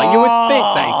lounge. Oh, you would think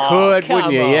they could,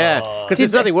 wouldn't you? come Yeah. on. Because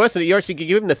there's nothing worse than you actually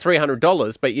give them the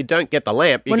 $300, but you don't get the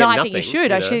lamp. You Well, get no, I nothing, think you should.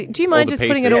 know, Actually, do you all mind the just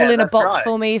putting it pieces. all in a that's box right.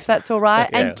 for me if that's all right?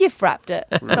 Yeah. And gift wrapped it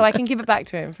so I can give it back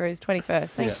to him for his 21st.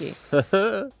 Thank you.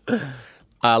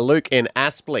 Luke in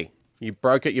Aspley. You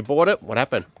broke it, you bought it. What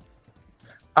happened?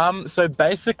 So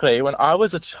basically, when I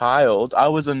was a child, I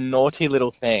was a naughty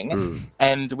little thing,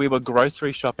 and we were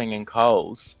grocery shopping in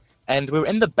Coles, and we were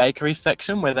in the bakery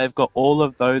section where they've got all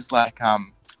of those like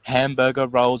hamburger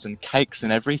rolls and cakes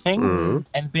and everything.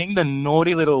 And being the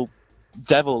naughty little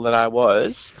devil that I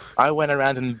was, I went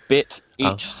around and bit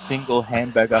each single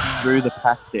hamburger through the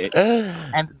plastic.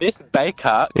 And this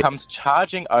baker comes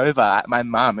charging over at my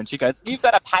mum, and she goes, "You've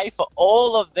got to pay for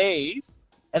all of these."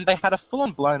 And they had a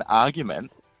full-on blown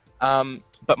argument.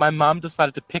 But my mum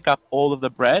decided to pick up all of the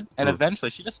bread, and eventually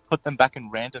she just put them back in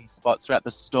random spots throughout the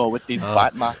store with these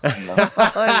bite marks in them.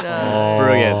 Oh, no.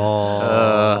 Brilliant.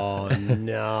 Oh,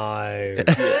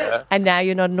 no. And now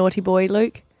you're not a naughty boy,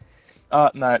 Luke? Oh,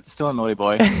 no, it's still a naughty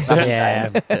boy. Yeah,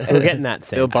 we're getting that sense.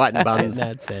 Still biting buns.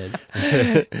 Getting that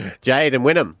sense. Jade and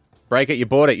Wynnum. Break it, you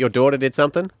bought it. Your daughter did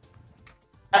something?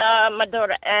 My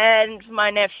daughter and my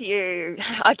nephew.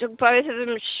 I took both of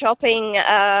them shopping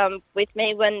with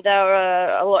me when they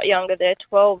were a lot younger. They're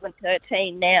 12 and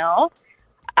 13 now.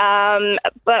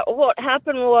 But what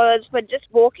happened was we're just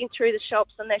walking through the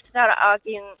shops and they started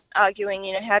arguing,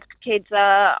 you know, how kids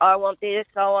are, I want this,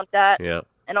 I want that. Yeah.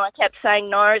 And I kept saying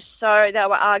no, so they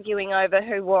were arguing over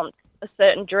who wants a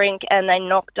certain drink, and they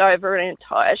knocked over an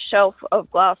entire shelf of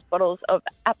glass bottles of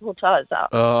appetizer.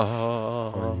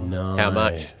 Oh, no. How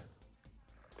much?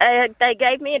 They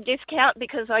gave me a discount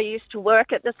because I used to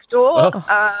work at the store.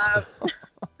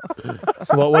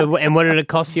 So what did it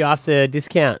cost you after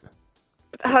discount?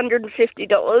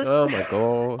 $150. Oh, my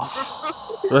God.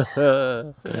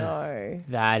 No.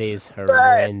 That is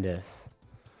horrendous.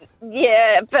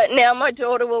 Yeah, but now my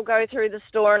daughter will go through the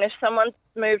store, and if someone's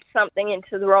moved something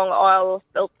into the wrong aisle or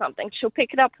spilled something, she'll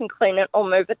pick it up and clean it or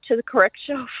move it to the correct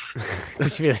shelf.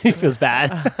 Which feels bad.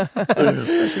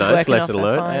 Nice working lesson off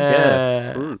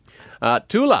learned. that Yeah.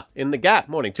 Tula in the Gap.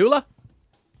 Morning, Tula.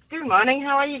 Good morning.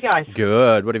 How are you guys?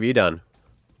 Good. What have you done?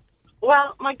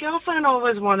 Well, my girlfriend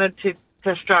always wanted to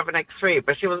test drive an X3,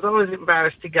 but she was always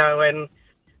embarrassed to go and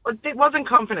wasn't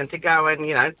confident to go and,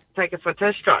 you know, take it for a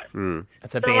test drive.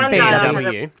 That's a So one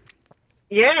BMW.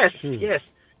 Yes, yes.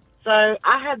 So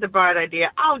I had the bright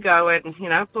idea, I'll go and, you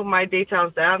know, put my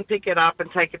details down, pick it up and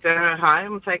take it to her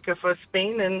home, take her for a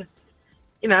spin and,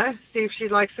 you know, see if she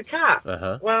likes the car.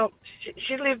 Uh-huh. Well,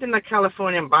 she lived in a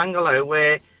Californian bungalow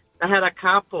where they had a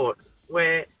carport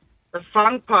where the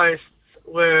front posts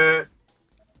were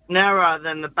narrower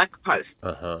than the back post.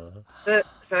 Uh-huh. So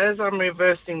as I'm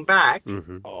reversing back,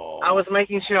 Mm-hmm. I was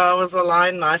making sure I was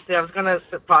aligned nicely. I was going to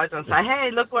surprise and say,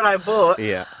 hey, look what I bought.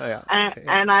 Yeah.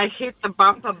 And I hit the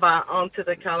bumper bar onto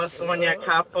the California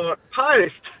carport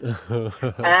post.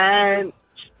 And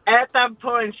at that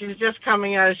point, she's just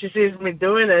coming out and she sees me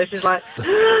doing it. She's like,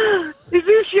 is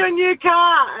this your new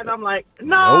car? And I'm like,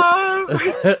 no.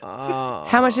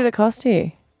 How much did it cost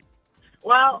you?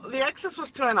 Well, the excess was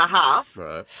 2.5.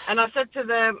 Right. And I said to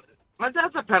them, my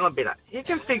dad's a panel beater. He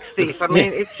can fix this. I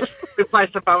mean, it's just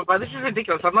replaced the bumper. This is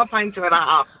ridiculous. I'm not paying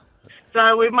 $2.50.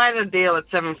 So we made a deal at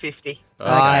 $7.50.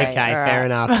 Okay, fair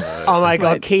enough. Oh my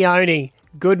God, Keone,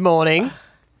 good morning.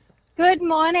 Good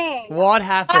morning. What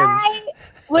happened? I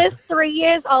was 3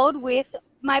 years old with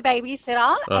my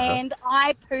babysitter, and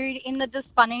I pooed in the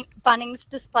Bunnings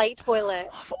display toilet.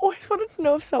 I've always wanted to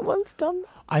know if someone's done that.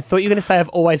 I thought you were going to say I've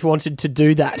always wanted to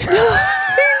do that.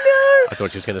 I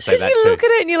thought she was going to say that You too. look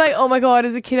at it and you're like, oh my God,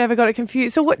 as a kid, I ever got it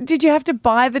confused. So what, did you have to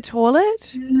buy the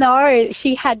toilet? No,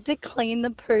 she had to clean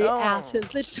the poo out of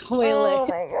the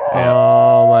toilet.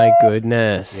 Oh my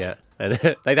goodness. Yeah, and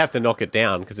they'd have to knock it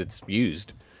down because it's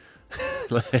used.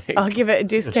 I'll give it a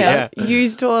discount. Yeah.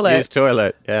 Used toilet. Used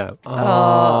toilet, yeah.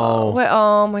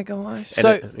 Oh my gosh.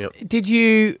 So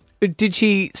did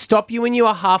she stop you when you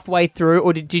were halfway through,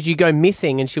 or did you go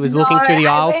missing and she was looking through the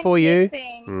aisles for you?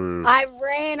 I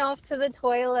ran off to the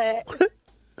toilet.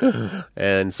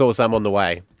 And saw some on the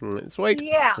way. Sweet.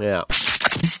 Yeah. Yeah.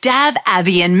 Stav,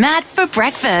 Abby and Matt for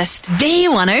breakfast.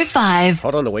 B105.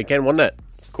 Hot on the weekend, wasn't it?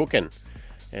 It's cooking.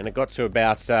 And it got to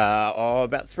about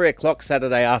 3 o'clock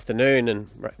Saturday afternoon, and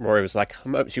Rory was like,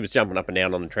 she was jumping up and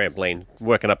down on the trampoline,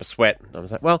 working up a sweat. And I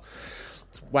was like, well,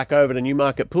 let's whack over to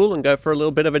Newmarket Pool and go for a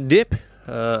little bit of a dip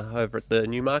over at the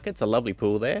Newmarket. It's a lovely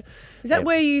pool there. Is that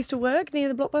where you used to work,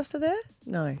 near the Blockbuster there?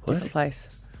 No, different place.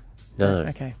 No.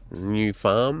 Okay. New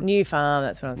Farm. New Farm,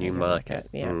 that's what I'm thinking. Newmarket.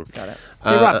 Yeah, got it.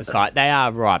 They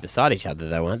are right beside each other,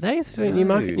 though, aren't they? So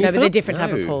Newmarket. No, but they're different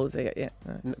type No. of pools.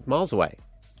 Miles away.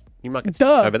 Newmarket's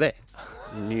over there.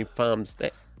 New Farm's there.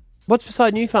 What's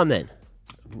beside New Farm then?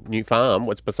 New Farm.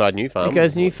 What's beside New Farm? It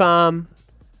goes New Farm.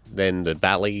 Then the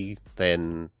valley.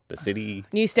 Then the city.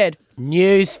 Newstead.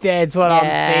 Newstead's what I'm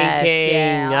Yes, thinking.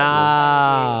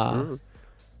 yeah,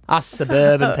 Us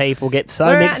suburban people get so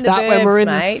We're mixed out up in the when we're burbs, in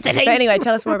mate. the city. But anyway,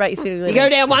 tell us more about your city living. You go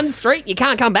down one street, you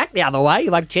can't come back the other way.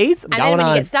 You're like, geez, I'm and going then when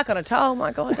home. you get stuck on a toll, oh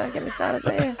my God, don't get me started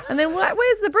there. And then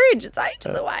where's the bridge? It's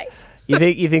ages away.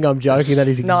 You think I'm joking? That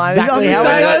is No, exactly how it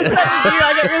goes.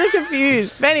 I get really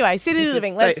confused. But anyway, city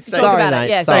living. Let's talk sorry, about mate, it.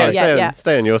 Yeah, sorry. yeah.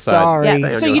 Stay on your side. Sorry. Yeah. Stay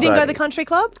on So your you didn't go side. to the country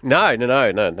club?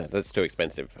 No. That's too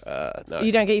expensive. No.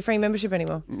 You don't get your free membership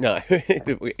anymore? No.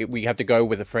 We have to go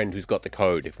with a friend who's got the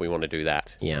code if we want to do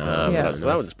that. Yeah. So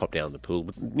I would just pop down the pool.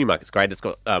 But Newmarket's great. It's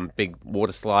got big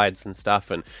water slides and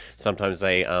stuff, and sometimes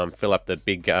they fill up the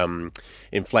big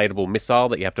inflatable missile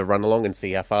that you have to run along and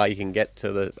see how far you can get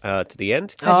to the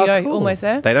end. How'd you go? cool. Almost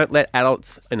there? They don't let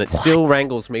adults, and it still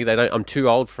wrangles me. They don't. I'm too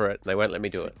old for it. They won't let me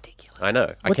do it. Ridiculous. I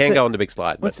know. I can go on the big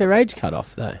slide. What's But their age cut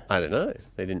off, though? I don't know.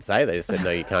 They didn't say. They just said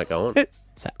no. You can't go on.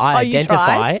 So I you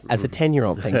identify tried? as a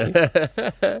 10-year-old, thank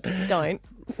you. Don't.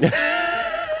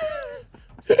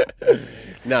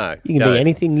 No. You can be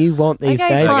anything you want these Okay,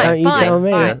 days. fine, Don't you fine, tell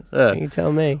me. fine. You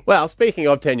tell me. Well, speaking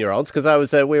of 10-year-olds, because I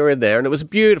was we were in there and it was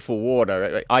beautiful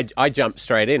water. I jumped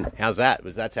straight in. How's that?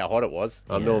 That's how hot it was.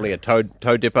 I'm normally a toe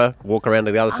dipper, walk around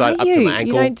to the other side, up you? to my You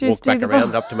ankle, don't just walk back do the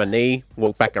around, up to my knee,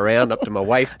 walk back around, up to my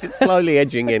waist, just slowly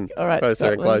edging in All right,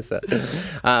 closer and closer.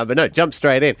 But no, jumped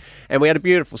straight in. And we had a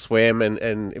beautiful swim and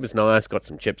it was nice, got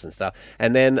some chips and stuff.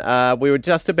 And then we were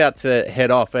just about to head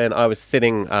off and I was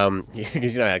sitting,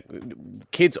 because,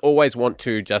 kids always want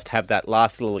to just have that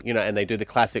last little, and they do the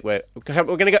classic where we're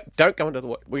going to go, don't go into the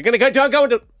water. We're going to go, don't go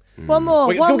into One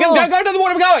more. Don't go into the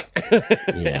water, we're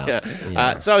going.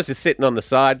 Yeah. So I was just sitting on the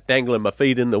side, dangling my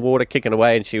feet in the water, kicking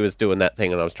away, and she was doing that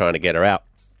thing, and I was trying to get her out.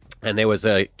 And there was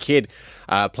a kid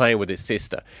playing with his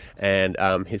sister, and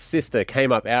his sister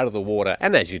came up out of the water,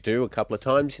 and as you do a couple of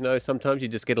times, sometimes you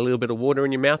just get a little bit of water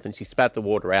in your mouth, and she spat the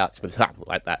water out,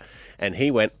 like that. And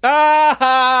he went,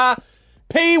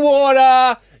 pea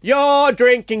water! You're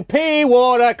drinking pea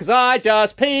water because I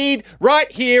just peed right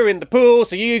here in the pool,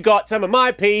 so you got some of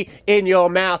my pee in your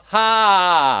mouth.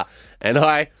 Ha! And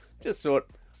I just thought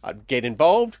I'd get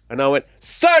involved, and I went,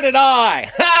 so did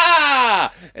I!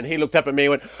 Ha! And he looked up at me and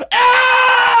went,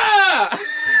 ah!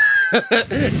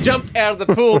 Jumped out of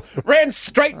the pool, ran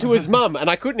straight to his mum, and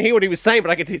I couldn't hear what he was saying,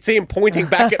 but I could see him pointing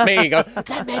back at me. Go,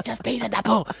 that man just peed in the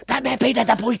pool. That man peed in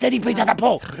the pool. He said he peed in the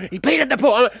pool. He peed in the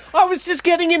pool. I was just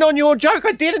getting in on your joke.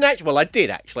 I didn't actually. Well, I did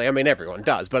actually. I mean, everyone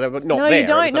does, but not No, there. you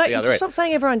don't. It was up the other end. Stop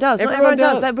saying everyone does. Not Everyone everyone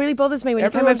does. does. That really bothers me when you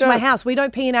come Everyone over to my does. house. We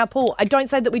don't pee in our pool. I don't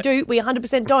say that we do. We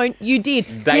 100% don't. You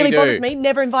did. They really do. bothers me.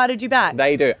 Never invited you back.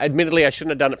 They do. Admittedly, I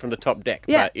shouldn't have done it from the top deck.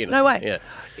 Yeah, but, no way. Yeah.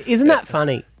 Isn't that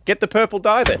funny? Get the purple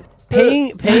dye then.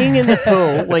 peeing in the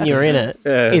pool when you're in it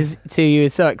is to you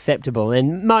is so acceptable,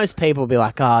 and most people be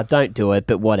like, "Oh, don't do it,"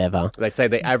 but whatever. They say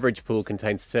the average pool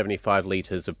contains 75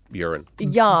 litres of urine.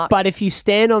 Yuck. But if you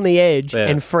stand on the edge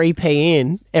and free pee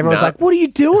in, everyone's No. like, "What are you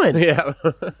doing?" Yeah.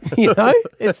 You know,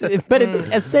 it's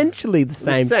essentially the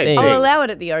same thing. I'll allow it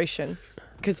at the ocean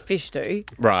because fish do.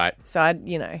 Right. So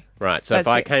Right. So if That's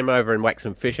I it. came over and whacked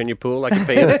some fish in your pool, I could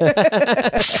pee in it.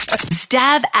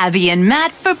 Stav, Abby and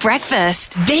Matt for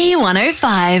breakfast.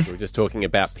 B105. We're just talking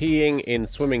about peeing in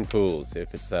swimming pools,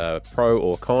 if it's a pro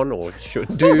or con, or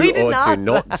should do We didn't or do ask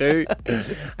not do.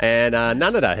 And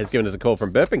Nanada has given us a call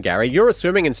from Burpengary. You're a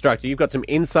swimming instructor. You've got some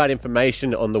inside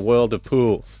information on the world of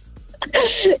pools.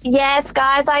 Yes,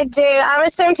 guys, I do. I'm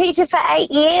a swim teacher for 8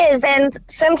 years, and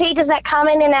swim teachers that come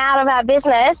in and out of our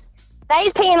business, they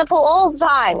pee in the pool all the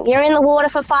time. You're in the water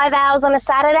for 5 hours on a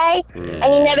Saturday,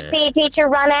 and you never see a teacher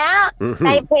run out.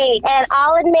 They pee, and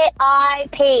I'll admit I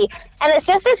pee. And it's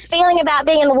just this feeling about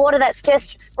being in the water that's just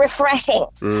refreshing.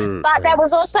 But there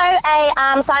was also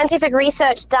a scientific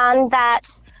research done that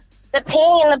the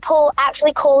peeing in the pool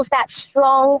actually caused that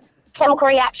strong chemical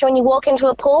reaction when you walk into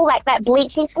a pool, like that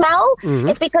bleachy smell.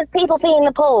 It's because people pee in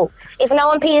the pool. If no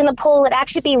one peed in the pool, it'd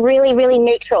actually be really, really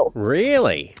neutral.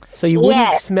 Really? So you wouldn't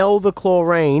Yeah. smell the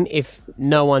chlorine if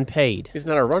no one peed. Isn't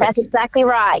that ironic? That's exactly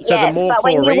right. So yes. the more But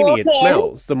when you chlorine walk it in,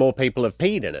 smells, the more people have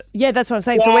peed in it. Yeah, that's what I'm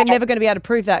saying. So Yeah. we're never going to be able to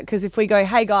prove that because if we go,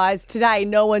 hey guys, today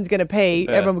no one's going to pee,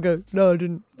 Yeah. everyone will go, no, I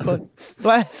didn't.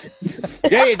 What?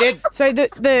 Yeah, you did. So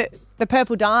the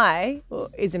purple dye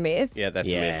is a myth. Yeah, that's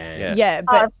a myth. Yeah,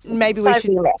 but maybe we so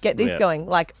should myth. get this Yeah. going.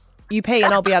 Like, you pee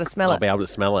and I'll be able to smell I'll it. be able to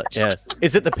smell it. Yeah.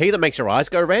 Is it the pee that makes your eyes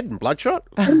go red and bloodshot?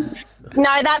 no,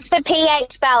 that's the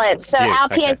pH balance. So Yeah, our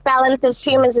okay. pH balance as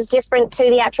humans is different to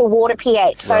the actual water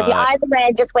pH. So if your Right. eyes are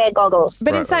red, just wear goggles.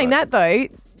 But in Right, saying that, though,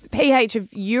 pH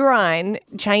of urine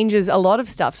changes a lot of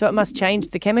stuff, so it must change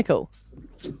the chemical.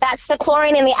 That's the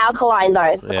chlorine in the alkaline,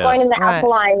 though. The Yeah. chlorine in the Right.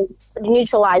 alkaline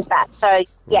neutralize that. So,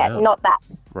 yeah, Wow. not that.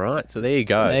 Right. So there you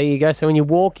go. There you go. So when you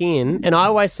walk in, and I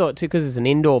always thought too, because it's an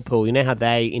indoor pool, you know how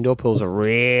indoor pools are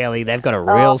they've got a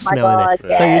real my smell in it.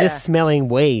 God, So you're yeah. just smelling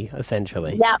wee,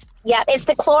 essentially. Yep. It's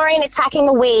the chlorine attacking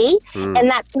the wee, and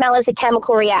that smell is a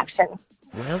chemical reaction.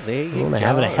 Well, there you Well, go. they're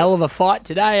having a hell of a fight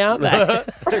today, aren't they?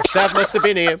 Stav must have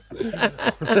been here.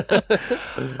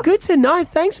 Good to know.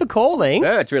 Thanks for calling.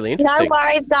 Yeah, it's really No interesting.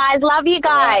 worries, guys. Love you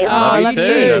guys. Love you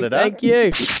too, Nana. Thank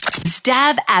you.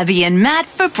 Stav, Abby and Matt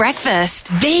for breakfast.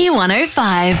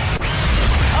 B105.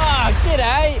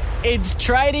 G'day, it's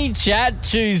Tradie Chat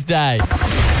Tuesday.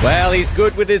 Well, he's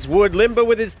good with his wood, limber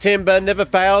with his timber, never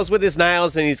fails with his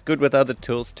nails, and he's good with other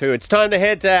tools too. It's time to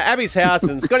head to Abby's house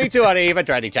and Scotty Tuati for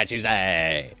Tradie Chat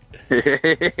Tuesday.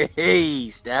 Hey,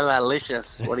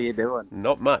 Stellalicious. What are you doing?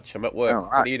 Not much. I'm at work. Oh,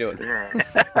 What are you doing?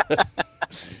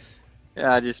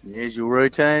 Yeah, just my usual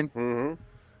routine. Mm-hmm.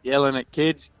 Yelling at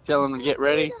kids, telling them to get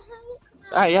ready.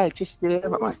 Oh, yeah, just get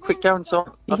out, mate. Quick, go inside.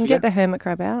 You Off can you get go. the hermit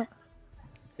crab out.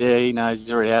 Yeah, he knows.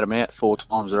 He's already had them out 4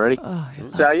 times already. Oh,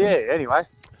 So, yeah, anyway,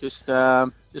 just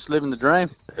living the dream.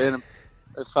 Being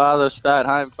a father,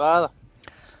 stay-at-home father.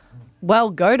 well,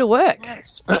 go to work.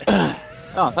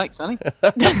 Oh, thanks, Sonny.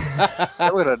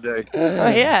 What would I do? Oh,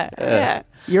 yeah.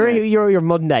 You're your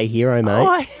modern day hero, mate.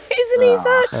 Oh, isn't he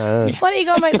such? Why don't you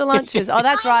go make the lunches? Oh,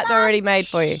 that's right, they're already made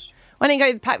for you. Why don't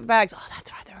you go pack the bags? Oh,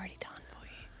 that's right, they're already done for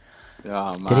you.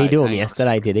 Oh, Did he mate, do them hang on.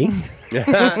 yesterday? Did he?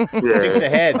 Thinks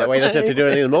ahead. That way he doesn't have to do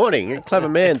it in the morning. You're a clever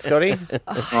man, Scotty. You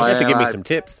have to give me some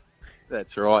tips.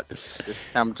 That's right. Just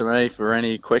come to me for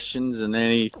any questions and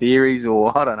any theories,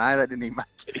 or I don't know. That didn't even make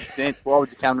any sense. Why would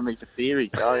you come to me for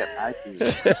theories? I got no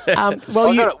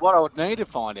theories. What I would need to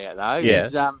find out though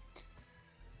is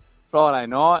Friday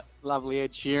night, lovely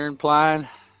Ed Sheeran playing.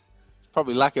 It's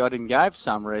probably lucky I didn't go for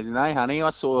some reason, honey?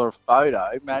 I saw a photo.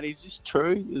 Matt, is this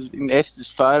true? In Esther's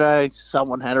photo,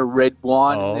 someone had a red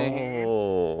wine in their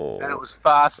hand, and it was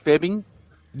fast febbing.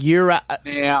 You're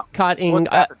Now, cutting. what's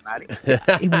happened,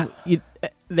 Matty?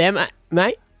 Them,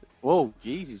 mate. Whoa,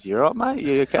 Jesus, you all right, mate?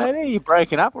 You okay there? You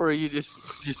breaking up, or are you just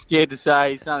scared to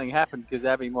say something happened because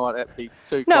Abby might be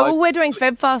too No, close? well, we're doing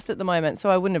Feb fast at the moment, so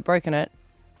I wouldn't have broken it.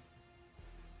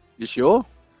 You sure?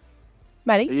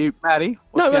 Matty? Are you, Matty?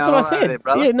 No, What's that's going what I on over said. there,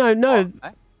 brother? Yeah, no. Oh,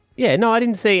 mate, Yeah, no, I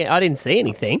didn't see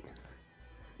anything.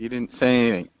 you didn't see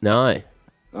anything. No.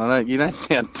 You don't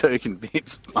sound too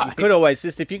convinced, mate. Could always,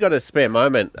 just if you got a spare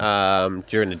moment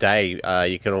during the day,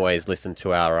 you can always listen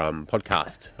to our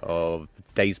podcast of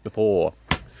days before.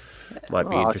 Might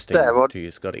be interesting to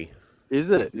you, Scotty. Is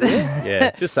it? Yeah,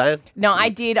 yeah, just saying. No, I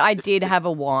did have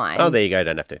a wine. Oh, there you go.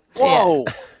 Don't have to. Whoa.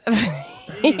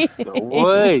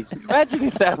 Sweet. Imagine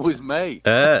if that was me.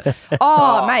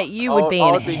 Oh, mate, you would be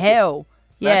in I'd be- hell.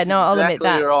 Yeah, That's no, I'll admit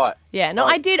exactly that. right. Yeah, no,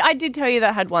 I did tell you that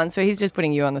I had one, so he's just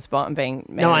putting you on the spot and being.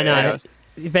 No, I know. I was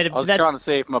trying to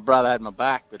see if my brother had my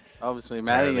back, but obviously,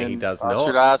 Matty, Apparently he and does I not.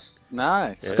 should ask.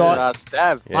 No, Scott, I should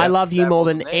ask Stav. I love you Stav more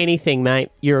than wasn't there. anything,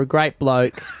 mate. You're a great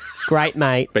bloke, great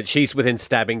mate. But she's within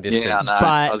stabbing distance. Yeah, I know.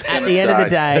 I was But at gonna the end of the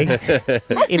say. day,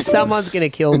 if someone's going to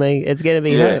kill me, it's going to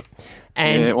be her.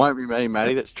 And Yeah, it won't be me,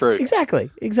 Matty. That's true. exactly.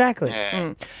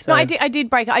 Yeah. So- No, I did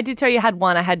break. I did tell you I had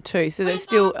one. I had two, so there's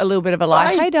still a little bit of a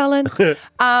lie. Hey, darling.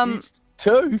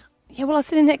 Two. Yeah, well, I was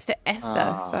sitting next to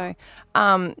Esther, so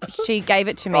she gave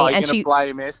it to me, Oh, you're and gonna she.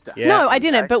 blame Esther. No, I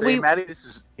didn't. But See, we. Matty, this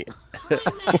is.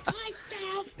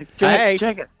 Hey.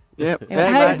 Check it. Yep.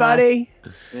 Hey, mate. buddy.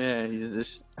 Yeah, you're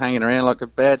just hanging around like a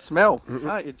bad smell,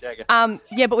 aren't you, Jagger?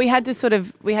 Yeah, but we had to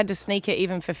sneak it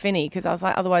even for Finny because I was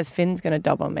like, otherwise Finn's going to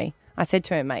dob on me. I said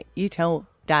to him, mate, you tell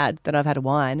Dad that I've had a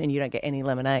wine and you don't get any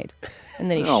lemonade. And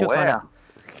then he Oh, shook on it. wow.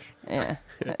 Yeah.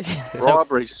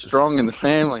 Bribery's strong in the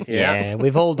family. Yeah,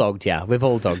 we've all dogged you. We've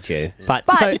all dogged you. But,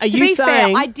 But so are to you be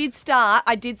saying? fair,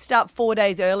 I did start 4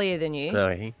 days earlier than you.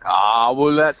 Okay. Ah,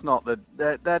 well, that's not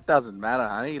that doesn't matter,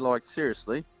 honey. Like,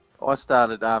 seriously, I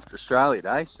started after Australia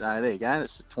Day, so there you go.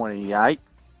 It's the 28th,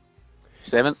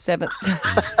 7th.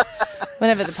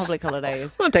 Whenever the public holiday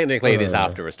is. Well, technically it is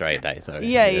after Australia Day. So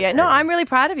Yeah. No, I'm really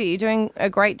proud of you. You're doing a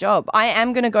great job. I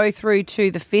am going to go through to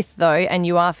the 5th, though, and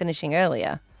you are finishing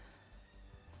earlier.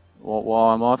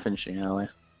 Why am I finishing earlier?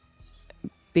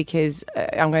 Because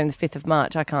I'm going the 5th of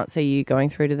March. I can't see you going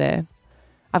through to there.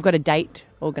 I've got a date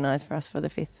organised for us for the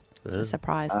 5th. It's a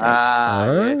surprise date.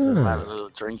 Yeah, so we'll have a little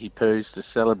drinky poos to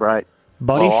celebrate.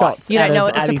 Body All right. shots. You don't out know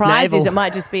of what the Abby's surprise is. navel. It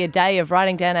might just be a day of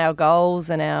writing down our goals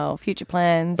and our future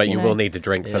plans. But you know. will need to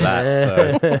drink for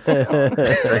that.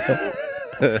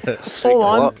 So.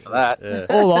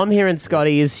 All I'm hearing,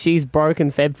 Scotty, is she's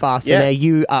broken Feb fast, Yeah. and now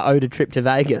you are owed a trip to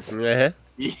Vegas. Yeah.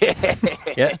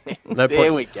 Yeah. No There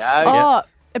point. we go. Oh,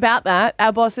 about that,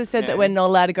 our boss has said that we're not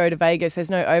allowed to go to Vegas.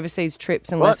 There's no overseas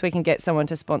trips unless What? we can get someone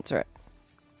to sponsor it.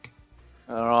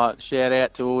 All right, shout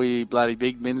out to all you bloody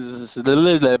big businesses out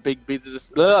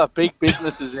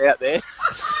there.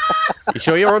 You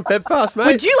sure you're on Feb fast, mate?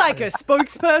 Would you like a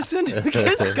spokesperson?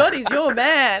 Because Scotty's your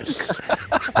man.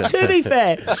 To be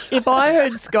fair, if I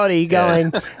heard Scotty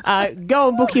going, go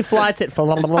and book your flights at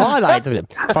Flight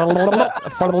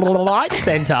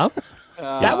Centre,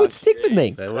 that would stick with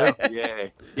me. Yeah,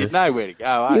 you'd know where to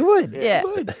go. Eh? You would. Yeah.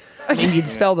 I mean, you'd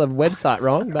spell the website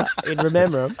wrong, but you'd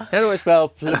remember them. How do I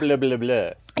spell blah blah blah blah?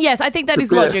 Yes, I think that It's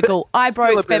is a bit- logical. I still a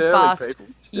broke bit Feb early, fast. people.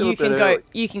 Still You a can bit go. early.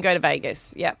 You can go to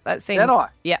Vegas. Yeah, that seems. Can I?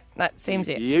 Yeah, that seems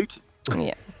it. Beauty.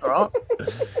 Yeah. All right.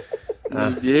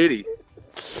 Beauty.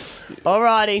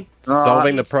 Alrighty.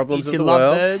 Solving the problems You of two the love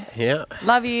world. birds? Yeah.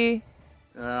 Love you.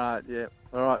 All right. Yeah.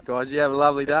 All right, guys. You have a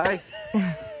lovely day.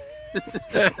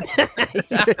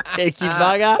 Cheeky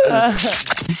bugger.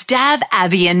 Stav,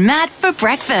 Abby, and Matt for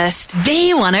breakfast.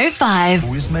 B105.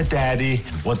 Who is my daddy?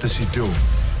 What does he do?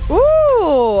 Ooh,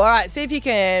 all right. See if you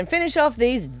can finish off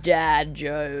these dad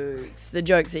jokes. The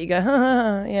jokes that you go,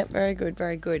 yeah, very good,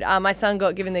 very good. My son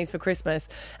got given these for Christmas,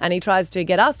 and he tries to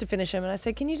get us to finish them. And I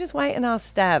said, can you just wait and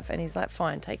ask Stav? And he's like,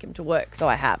 fine, take him to work. So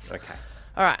I have. Okay.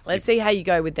 All right, let's see how you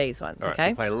go with these ones, All right. okay?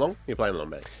 You playing along? You're playing along,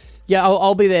 mate. Yeah,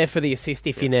 I'll be there for the assist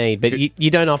if you need, but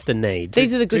you don't often need.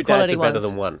 These are the Two good dads quality are ones. better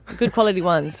than one. Good quality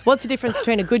ones. What's the difference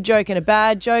between a good joke and a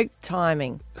bad joke?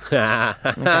 Timing. Okay,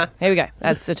 here we go.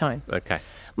 That's the tone. Okay.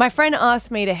 My friend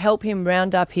asked me to help him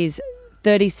round up his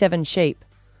 37 sheep.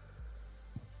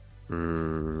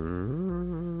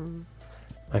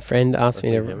 My friend asked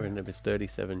me to. It was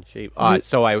 37 sheep. All right,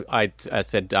 so I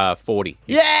said 40.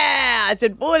 Yeah, I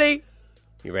said 40.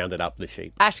 You rounded up the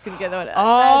sheep. Ash couldn't get that one. Oh,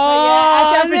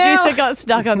 Ash, our producer, got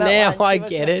stuck on that now one. I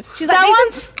get it. She's That like,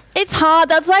 one's, it's hard.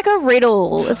 That's like a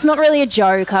riddle. It's not really a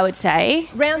joke, I would say.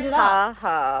 round it up.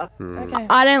 Ha. Okay.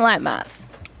 I don't like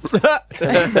maths. All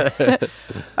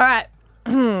right.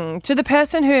 To the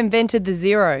person who invented the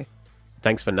zero.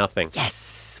 Thanks for nothing.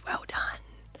 Yes, well done.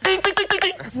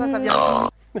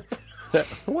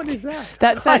 What is that?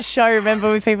 That's that show,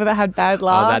 remember, with people that had bad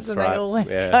laughs that's and right. they all went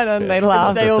Yeah, and yeah. they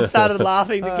laughed. They all started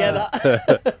laughing together.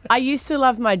 I used to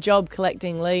love my job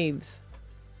collecting leaves.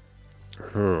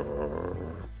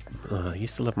 I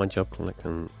used to love my job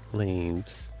collecting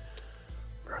leaves.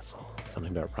 Russell.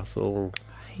 Something about Russell.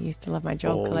 I used to love my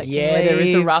job Oh, collecting Yeah, leaves. there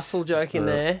is a Russell joke in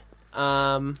there.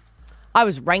 I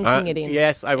was ranking it in.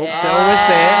 Yes, I was there.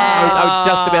 I was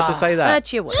just about to say that.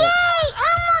 But you wouldn't.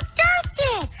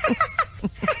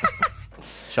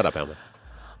 Shut up, Elmer.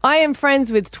 I am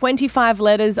friends with 25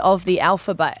 letters of the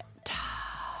alphabet.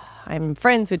 I'm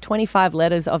friends with 25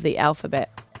 letters of the alphabet.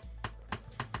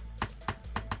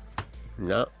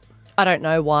 No. I don't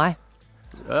know why.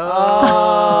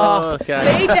 Oh,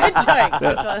 okay. See, dad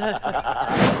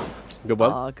joke. Good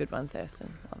one. Oh, good one,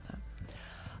 Thurston. Love that.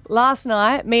 Last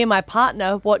night, me and my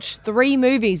partner watched 3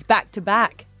 movies back to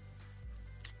back.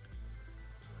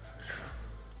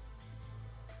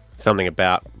 Something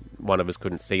about one of us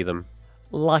couldn't see them.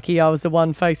 Lucky I was the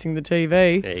one facing the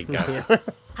TV. There you go.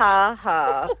 Ha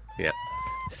ha. Yeah.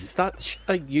 Such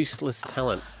a useless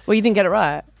talent. Well, you didn't get it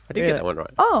right. I did get that one right.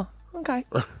 Oh, okay.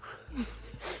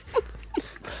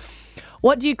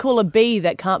 What do you call a bee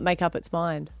that can't make up its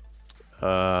mind?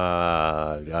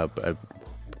 A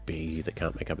bee that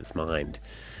can't make up its mind.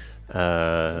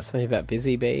 Something about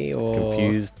busy bee or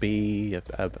confused bee,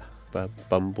 a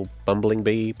bumbling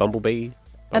bee, bumblebee.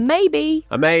 A maybe.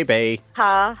 A maybe.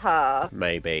 Ha ha.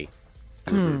 Maybe.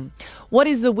 What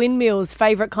is the windmill's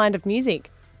favourite kind of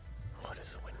music? What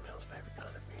is a windmill's favourite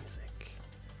kind of music?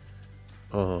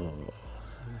 Oh,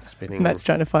 spinning. Matt's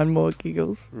trying to find more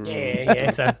giggles.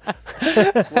 Yeah. So,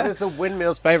 what is a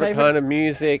windmill's favourite kind of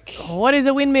music? What is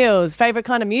a windmill's favourite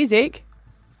kind of music?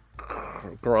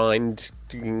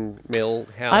 Grinding mill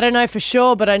house. I don't know for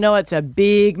sure, but I know it's a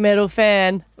big metal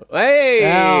fan. Hey!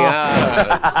 Oh.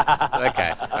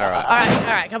 Okay, all right.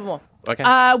 All right, couple more. Okay.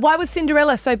 Why was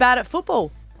Cinderella so bad at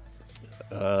football?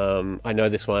 I know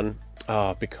this one.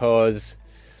 Oh, because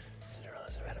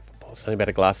Cinderella's bad at football. Something about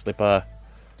a glass slipper.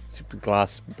 The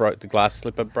glass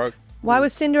slipper broke. Why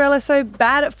was Cinderella so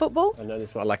bad at football? I know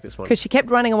this one. I like this one. Because she kept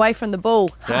running away from the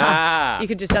ball. Ah. You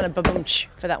could just done a ba-boom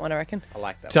for that one, I reckon. I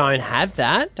like that. don't have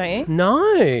that. Don't you?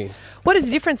 No. What is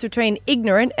the difference between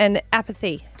ignorant and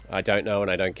apathy? I don't know and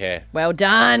I don't care. Well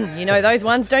done. You know those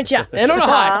ones, don't you? They're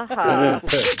not hard.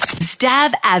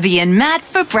 Stav, Abby and Matt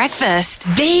for breakfast.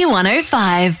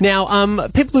 B105. Now,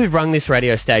 people who've rung this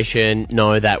radio station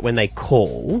know that when they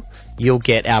call, you'll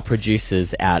get our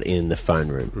producers out in the phone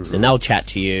room and they'll chat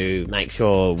to you, make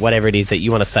sure whatever it is that you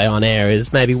want to say on air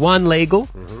is maybe 1, legal,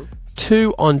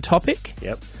 2, on topic.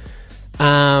 Yep.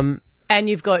 And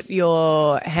you've got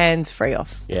your hands free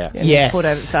off. Yeah. And Yes. put over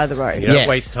the side of the road. You don't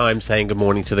waste time saying good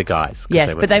morning to the guys. 'cause Yes,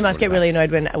 won't but they say must good get really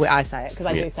annoyed when I say it, because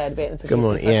I Yeah. do say it a bit. Good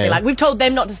morning, yeah. Like, we've told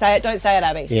them not to say it, don't say it,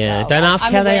 Abby. Yeah, Oh, don't ask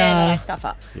I'm how a they man and are. I stuff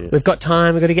up. We've got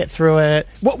time. We've got to get through it.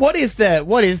 What is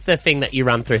the thing that you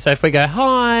run through? So if we go,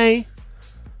 hi.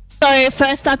 So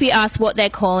first up, you ask what they're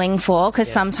calling for, because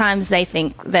sometimes they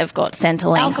think they've got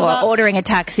Centrelink or Alphabucks. ordering a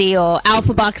taxi, or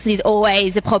Alphabucks is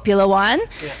always a popular one.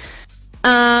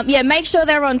 Make sure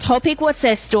they're on topic. What's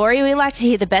their story? We like to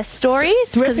hear the best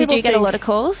stories, because we do get a lot of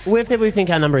calls. Where people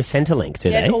think our number is Centrelink, do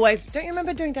Yeah, they? it's always. Don't you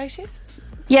remember doing day shifts?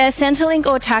 Yeah, Centrelink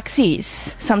or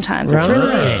taxis sometimes. It's really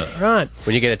weird. Right.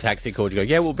 When you get a taxi call, you go,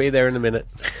 yeah, we'll be there in a minute.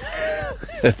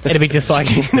 It'll be just like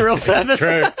in the real service.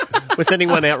 True. We're sending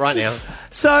one out right now.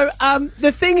 So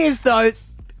the thing is, though,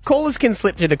 callers can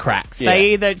slip through the cracks. Yeah. They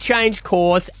either change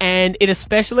course, and it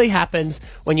especially happens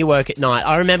when you work at night.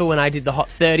 I remember when I did the Hot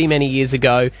 30 many years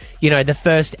ago, the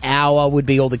first hour would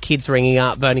be all the kids ringing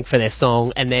up, voting for their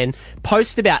song, and then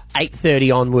post about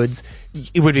 8:30 onwards,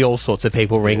 it would be all sorts of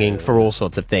people ringing for all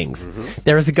sorts of things.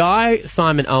 There is a guy,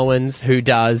 Simon Owens, who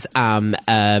does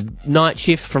a night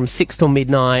shift from 6 till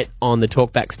midnight on the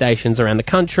talkback stations around the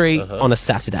country on a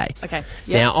Saturday. Okay.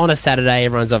 Now, on a Saturday,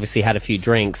 everyone's obviously had a few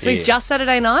drinks. So it's just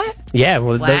Saturday night? Yeah,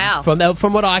 well, Wow.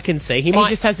 from what I can see, He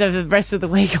just has the rest of the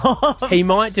week off. he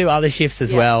might do other shifts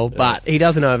as well, but he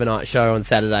does an overnight show on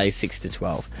Saturday, 6 to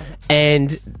 12.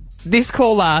 And this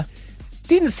caller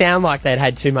didn't sound like they'd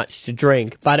had too much to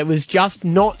drink, but it was just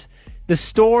not... The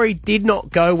story did not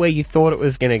go where you thought it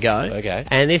was going to go. Okay.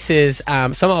 And this is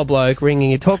some old bloke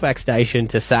ringing a talkback station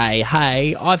to say,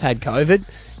 hey, I've had COVID.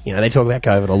 They talk about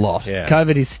COVID a lot. Yeah.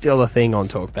 COVID is still a thing on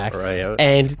talkback. Right, yeah.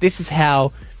 And this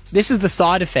is the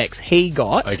side effects he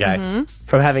got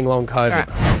from having long COVID.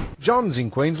 John's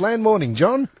in Queensland. Morning,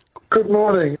 John. Good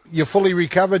morning. You're fully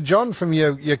recovered, John, from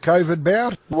your COVID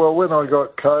bout? Well, when I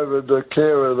got COVID, the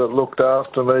carer that looked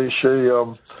after me,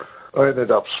 I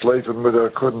ended up sleeping with her,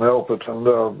 couldn't help it, and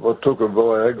I took a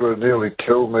Viagra, it nearly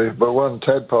killed me. But one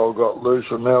tadpole got loose,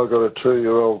 and now I've got a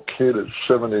 2-year-old kid at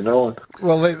 79.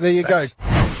 Well, there you go.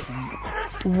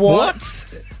 What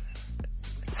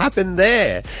happened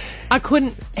there? I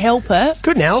couldn't help it.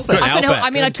 Couldn't help it.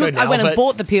 I went and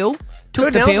bought the pill.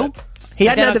 Took the pill. He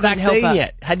hadn't had the Then I couldn't vaccine help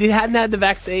yet. Hadn't had the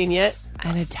vaccine yet.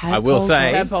 And a tadpole. I will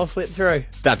say, Tadpole slipped through.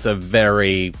 that's a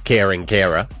very caring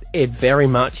carer. It very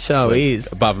much so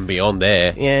is. Above and beyond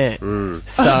there. Yeah.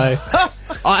 So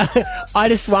I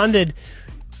just wondered,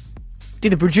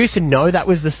 did the producer know that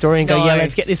was the story and go, No. yeah,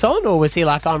 let's get this on? Or was he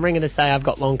like, I'm ringing to say I've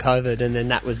got long COVID, and then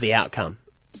that was the outcome?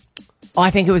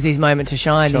 I think it was his moment to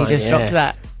shine. He just dropped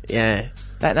that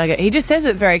nugget. He just says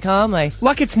it very calmly.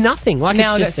 Like it's nothing. Like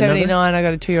now it's I got just 79. I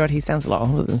got a 2-year-old. He sounds a lot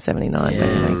older than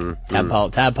 79.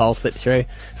 Tadpole slipped through.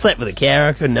 Slept with a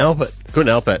carer. Couldn't help it. Couldn't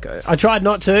help it. I tried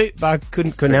not to, but I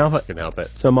couldn't help it. Couldn't help it.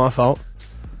 It's not my fault.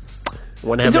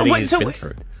 Wonder how many he's been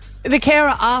through. The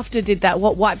carer after did that,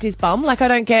 wiped his bum? Like, I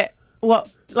don't get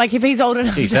what... Like, if he's old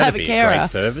enough to have a carer... Great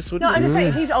service, wouldn't No, I'm just saying,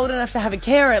 if he's old enough to have a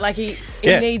carer, like, he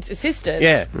needs assistance.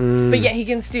 Yeah. But yet he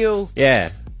can still...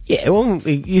 Yeah. Yeah, well,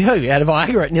 you had a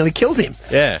Viagra, it nearly killed him.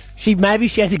 Yeah. Maybe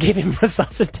she had to give him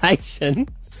resuscitation,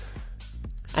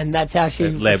 and that's how she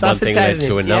led one thing led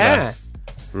to another. Yeah.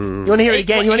 You want to hear it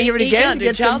again? You want to hear it again? Can't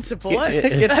do child support.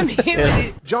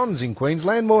 John's in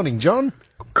Queensland. Morning, John.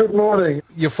 Good morning.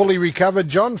 You fully recovered,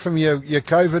 John, from your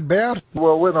COVID bout?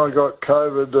 Well, when I got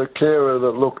COVID, the carer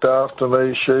that looked after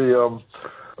me,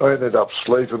 I ended up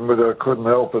sleeping with her, couldn't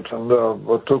help it, and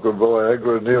I took a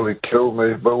Viagra, it nearly killed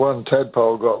me. But one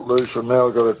tadpole got loose, and now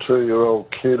I've got a 2-year-old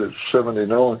kid at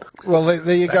 79. Well,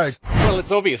 there you go. Well,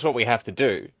 it's obvious what we have to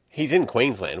do. He's in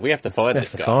Queensland. We have to find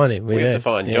this guy. Find him. We have to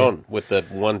find John with the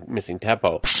one missing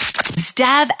tadpole.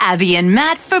 Stav, Abby and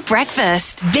Matt for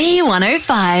breakfast.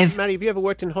 B105. Matty, have you ever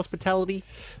worked in hospitality?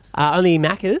 Only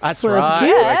Macca's. That's where I was a right.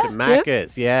 kid. Worked at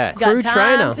Macca's, yeah. You got Crew time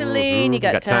trainer. to lean, you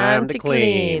got time to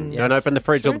clean. Don't open the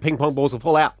fridge or the ping pong balls will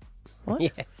fall out. What?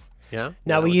 Yes. Yeah.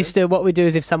 No, what we do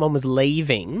is if someone was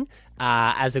leaving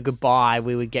as a goodbye,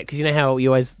 we would get, because you know how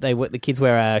the kids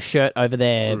wear a shirt over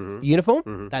their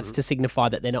uniform? That's to signify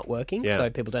that they're not working, so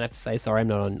people don't have to say, sorry, I'm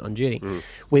not on duty.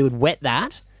 We would wet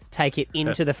that, take it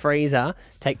into the freezer,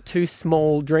 take 2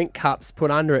 small drink cups, put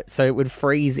under it so it would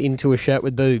freeze into a shirt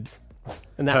with boobs.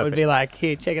 And that would be like,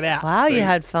 here, check it out. Wow, you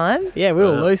had fun. Yeah, we were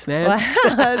loose, man.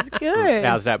 Wow, that's good.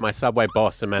 How's that? My Subway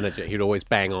boss and manager, he'd always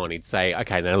bang on. He'd say,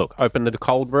 okay, now look, open the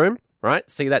cold room, right?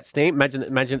 See that steam?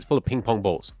 Imagine it's full of ping pong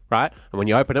balls, right? And when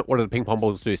you open it, what do the ping pong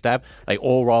balls do, Stav? They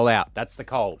all roll out. That's the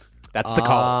cold. That's the cold.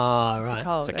 Ah, right.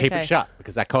 Cold, So keep it shut,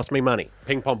 because that cost me money.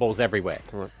 Ping pong balls everywhere.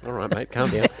 I'm like, all right, mate, calm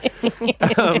down.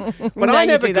 But Now I you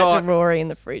never do got... that to Rory in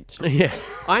the fridge. Yeah,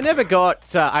 I never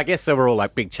got. I guess they were all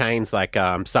like big chains, like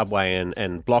Subway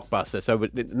and Blockbuster. So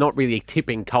not really a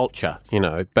tipping culture, you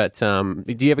know. But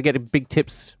did you ever get big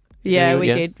tips? Yeah, we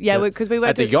did. Yeah, because we went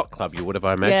at the yacht club. You would have,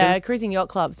 I imagine. Yeah, cruising yacht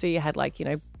club. So you had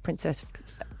Princess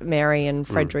Mary and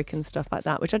Frederick and stuff like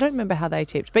that, which I don't remember how they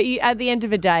tipped. But at the end of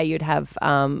the day, you'd have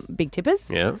big tippers.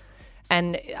 Yeah.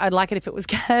 And I'd like it if it was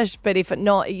cash, but if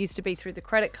not, it used to be through the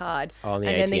credit card. Oh, the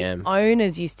and ATM. then the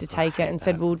owners used to take it and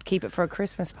said, we'll keep it for a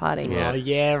Christmas party. Yeah. Oh,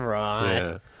 yeah, right.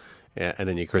 Yeah. Yeah, and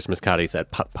then your Christmas card is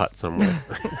at Putt somewhere.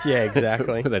 Yeah,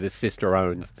 exactly. That his sister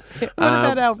owns. What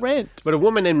about our rent? But a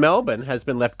woman in Melbourne has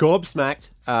been left gobsmacked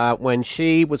when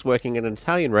she was working at an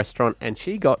Italian restaurant and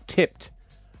she got tipped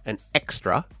an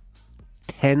extra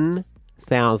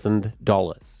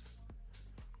 $10,000.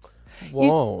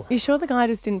 Whoa. You sure the guy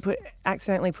just didn't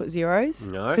accidentally put zeros?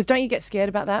 No. Because don't you get scared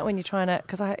about that when you're trying to...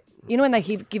 Because when they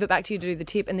give it back to you to do the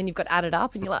tip and then you've got added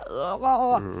up and you're like...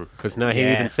 Because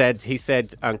he even said,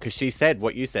 because she said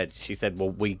what you said. She said, well,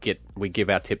 we give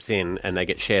our tips in and they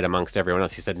get shared amongst everyone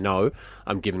else. He said, no,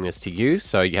 I'm giving this to you,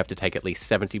 so you have to take at least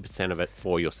 70% of it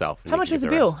for yourself. How much was the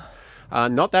bill?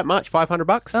 Not that much,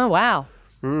 $500. Oh, wow.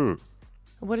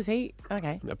 What is he?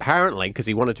 Okay. Apparently, because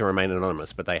he wanted to remain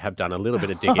anonymous, but they have done a little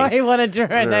bit of digging. Oh, he wanted to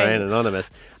remain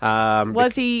anonymous.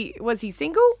 Was he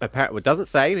single? Apparently, it doesn't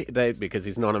say because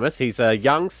he's anonymous. He's a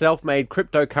young, self-made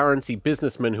cryptocurrency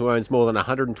businessman who owns more than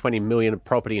 120 million of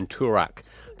property in Toorak.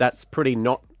 That's pretty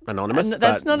not anonymous.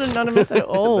 That's not anonymous at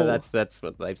all. But that's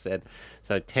what they've said.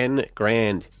 So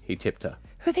 $10,000 he tipped her.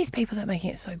 Who are these people that are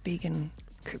making it so big in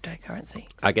cryptocurrency?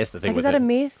 I guess the thing is that a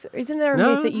myth? Isn't there a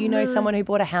myth that you know someone who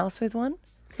bought a house with one?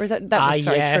 Or is that was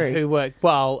so true?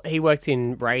 He worked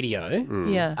in radio.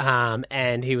 Yeah.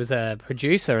 And he was a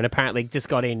producer and apparently just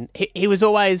got in. He was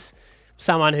always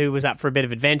someone who was up for a bit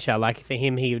of adventure. Like for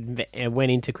him, he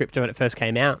went into crypto when it first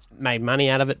came out, made money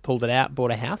out of it, pulled it out,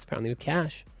 bought a house apparently with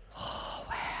cash. Oh,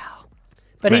 wow.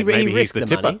 But maybe he he's risked the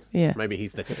tipper. money. Yeah. Maybe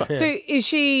he's the tipper. So is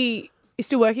she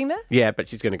still working there? Yeah, but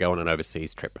she's going to go on an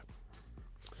overseas trip.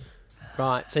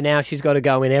 Right, so now she's got to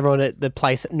go in. Everyone at the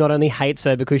place not only hates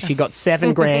her because she got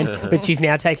 $7,000, but she's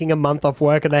now taking a month off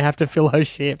work and they have to fill her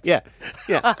shifts. Yeah.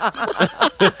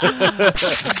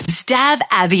 Stav,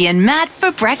 Abby and Matt for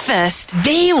breakfast.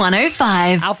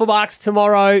 B105. Alpha Bucks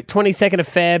tomorrow, 22nd of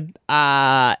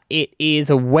Feb. It is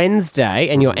a Wednesday,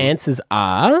 and your answers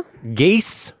are...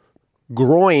 Geese,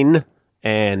 groin,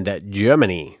 and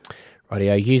Germany.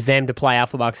 Rightio, use them to play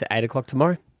Alpha Bucks at 8 o'clock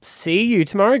tomorrow. See you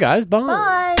tomorrow, guys. Bye.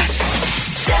 Bye.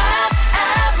 Stav,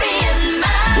 Abby and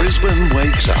Matt. Brisbane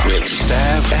Wakes Up with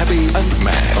Stav, Abby and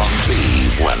Matt on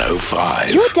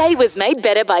B105. Your day was made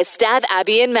better by Stav,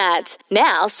 Abby and Matt.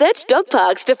 Now search dog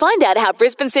parks to find out how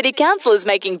Brisbane City Council is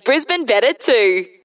making Brisbane better too.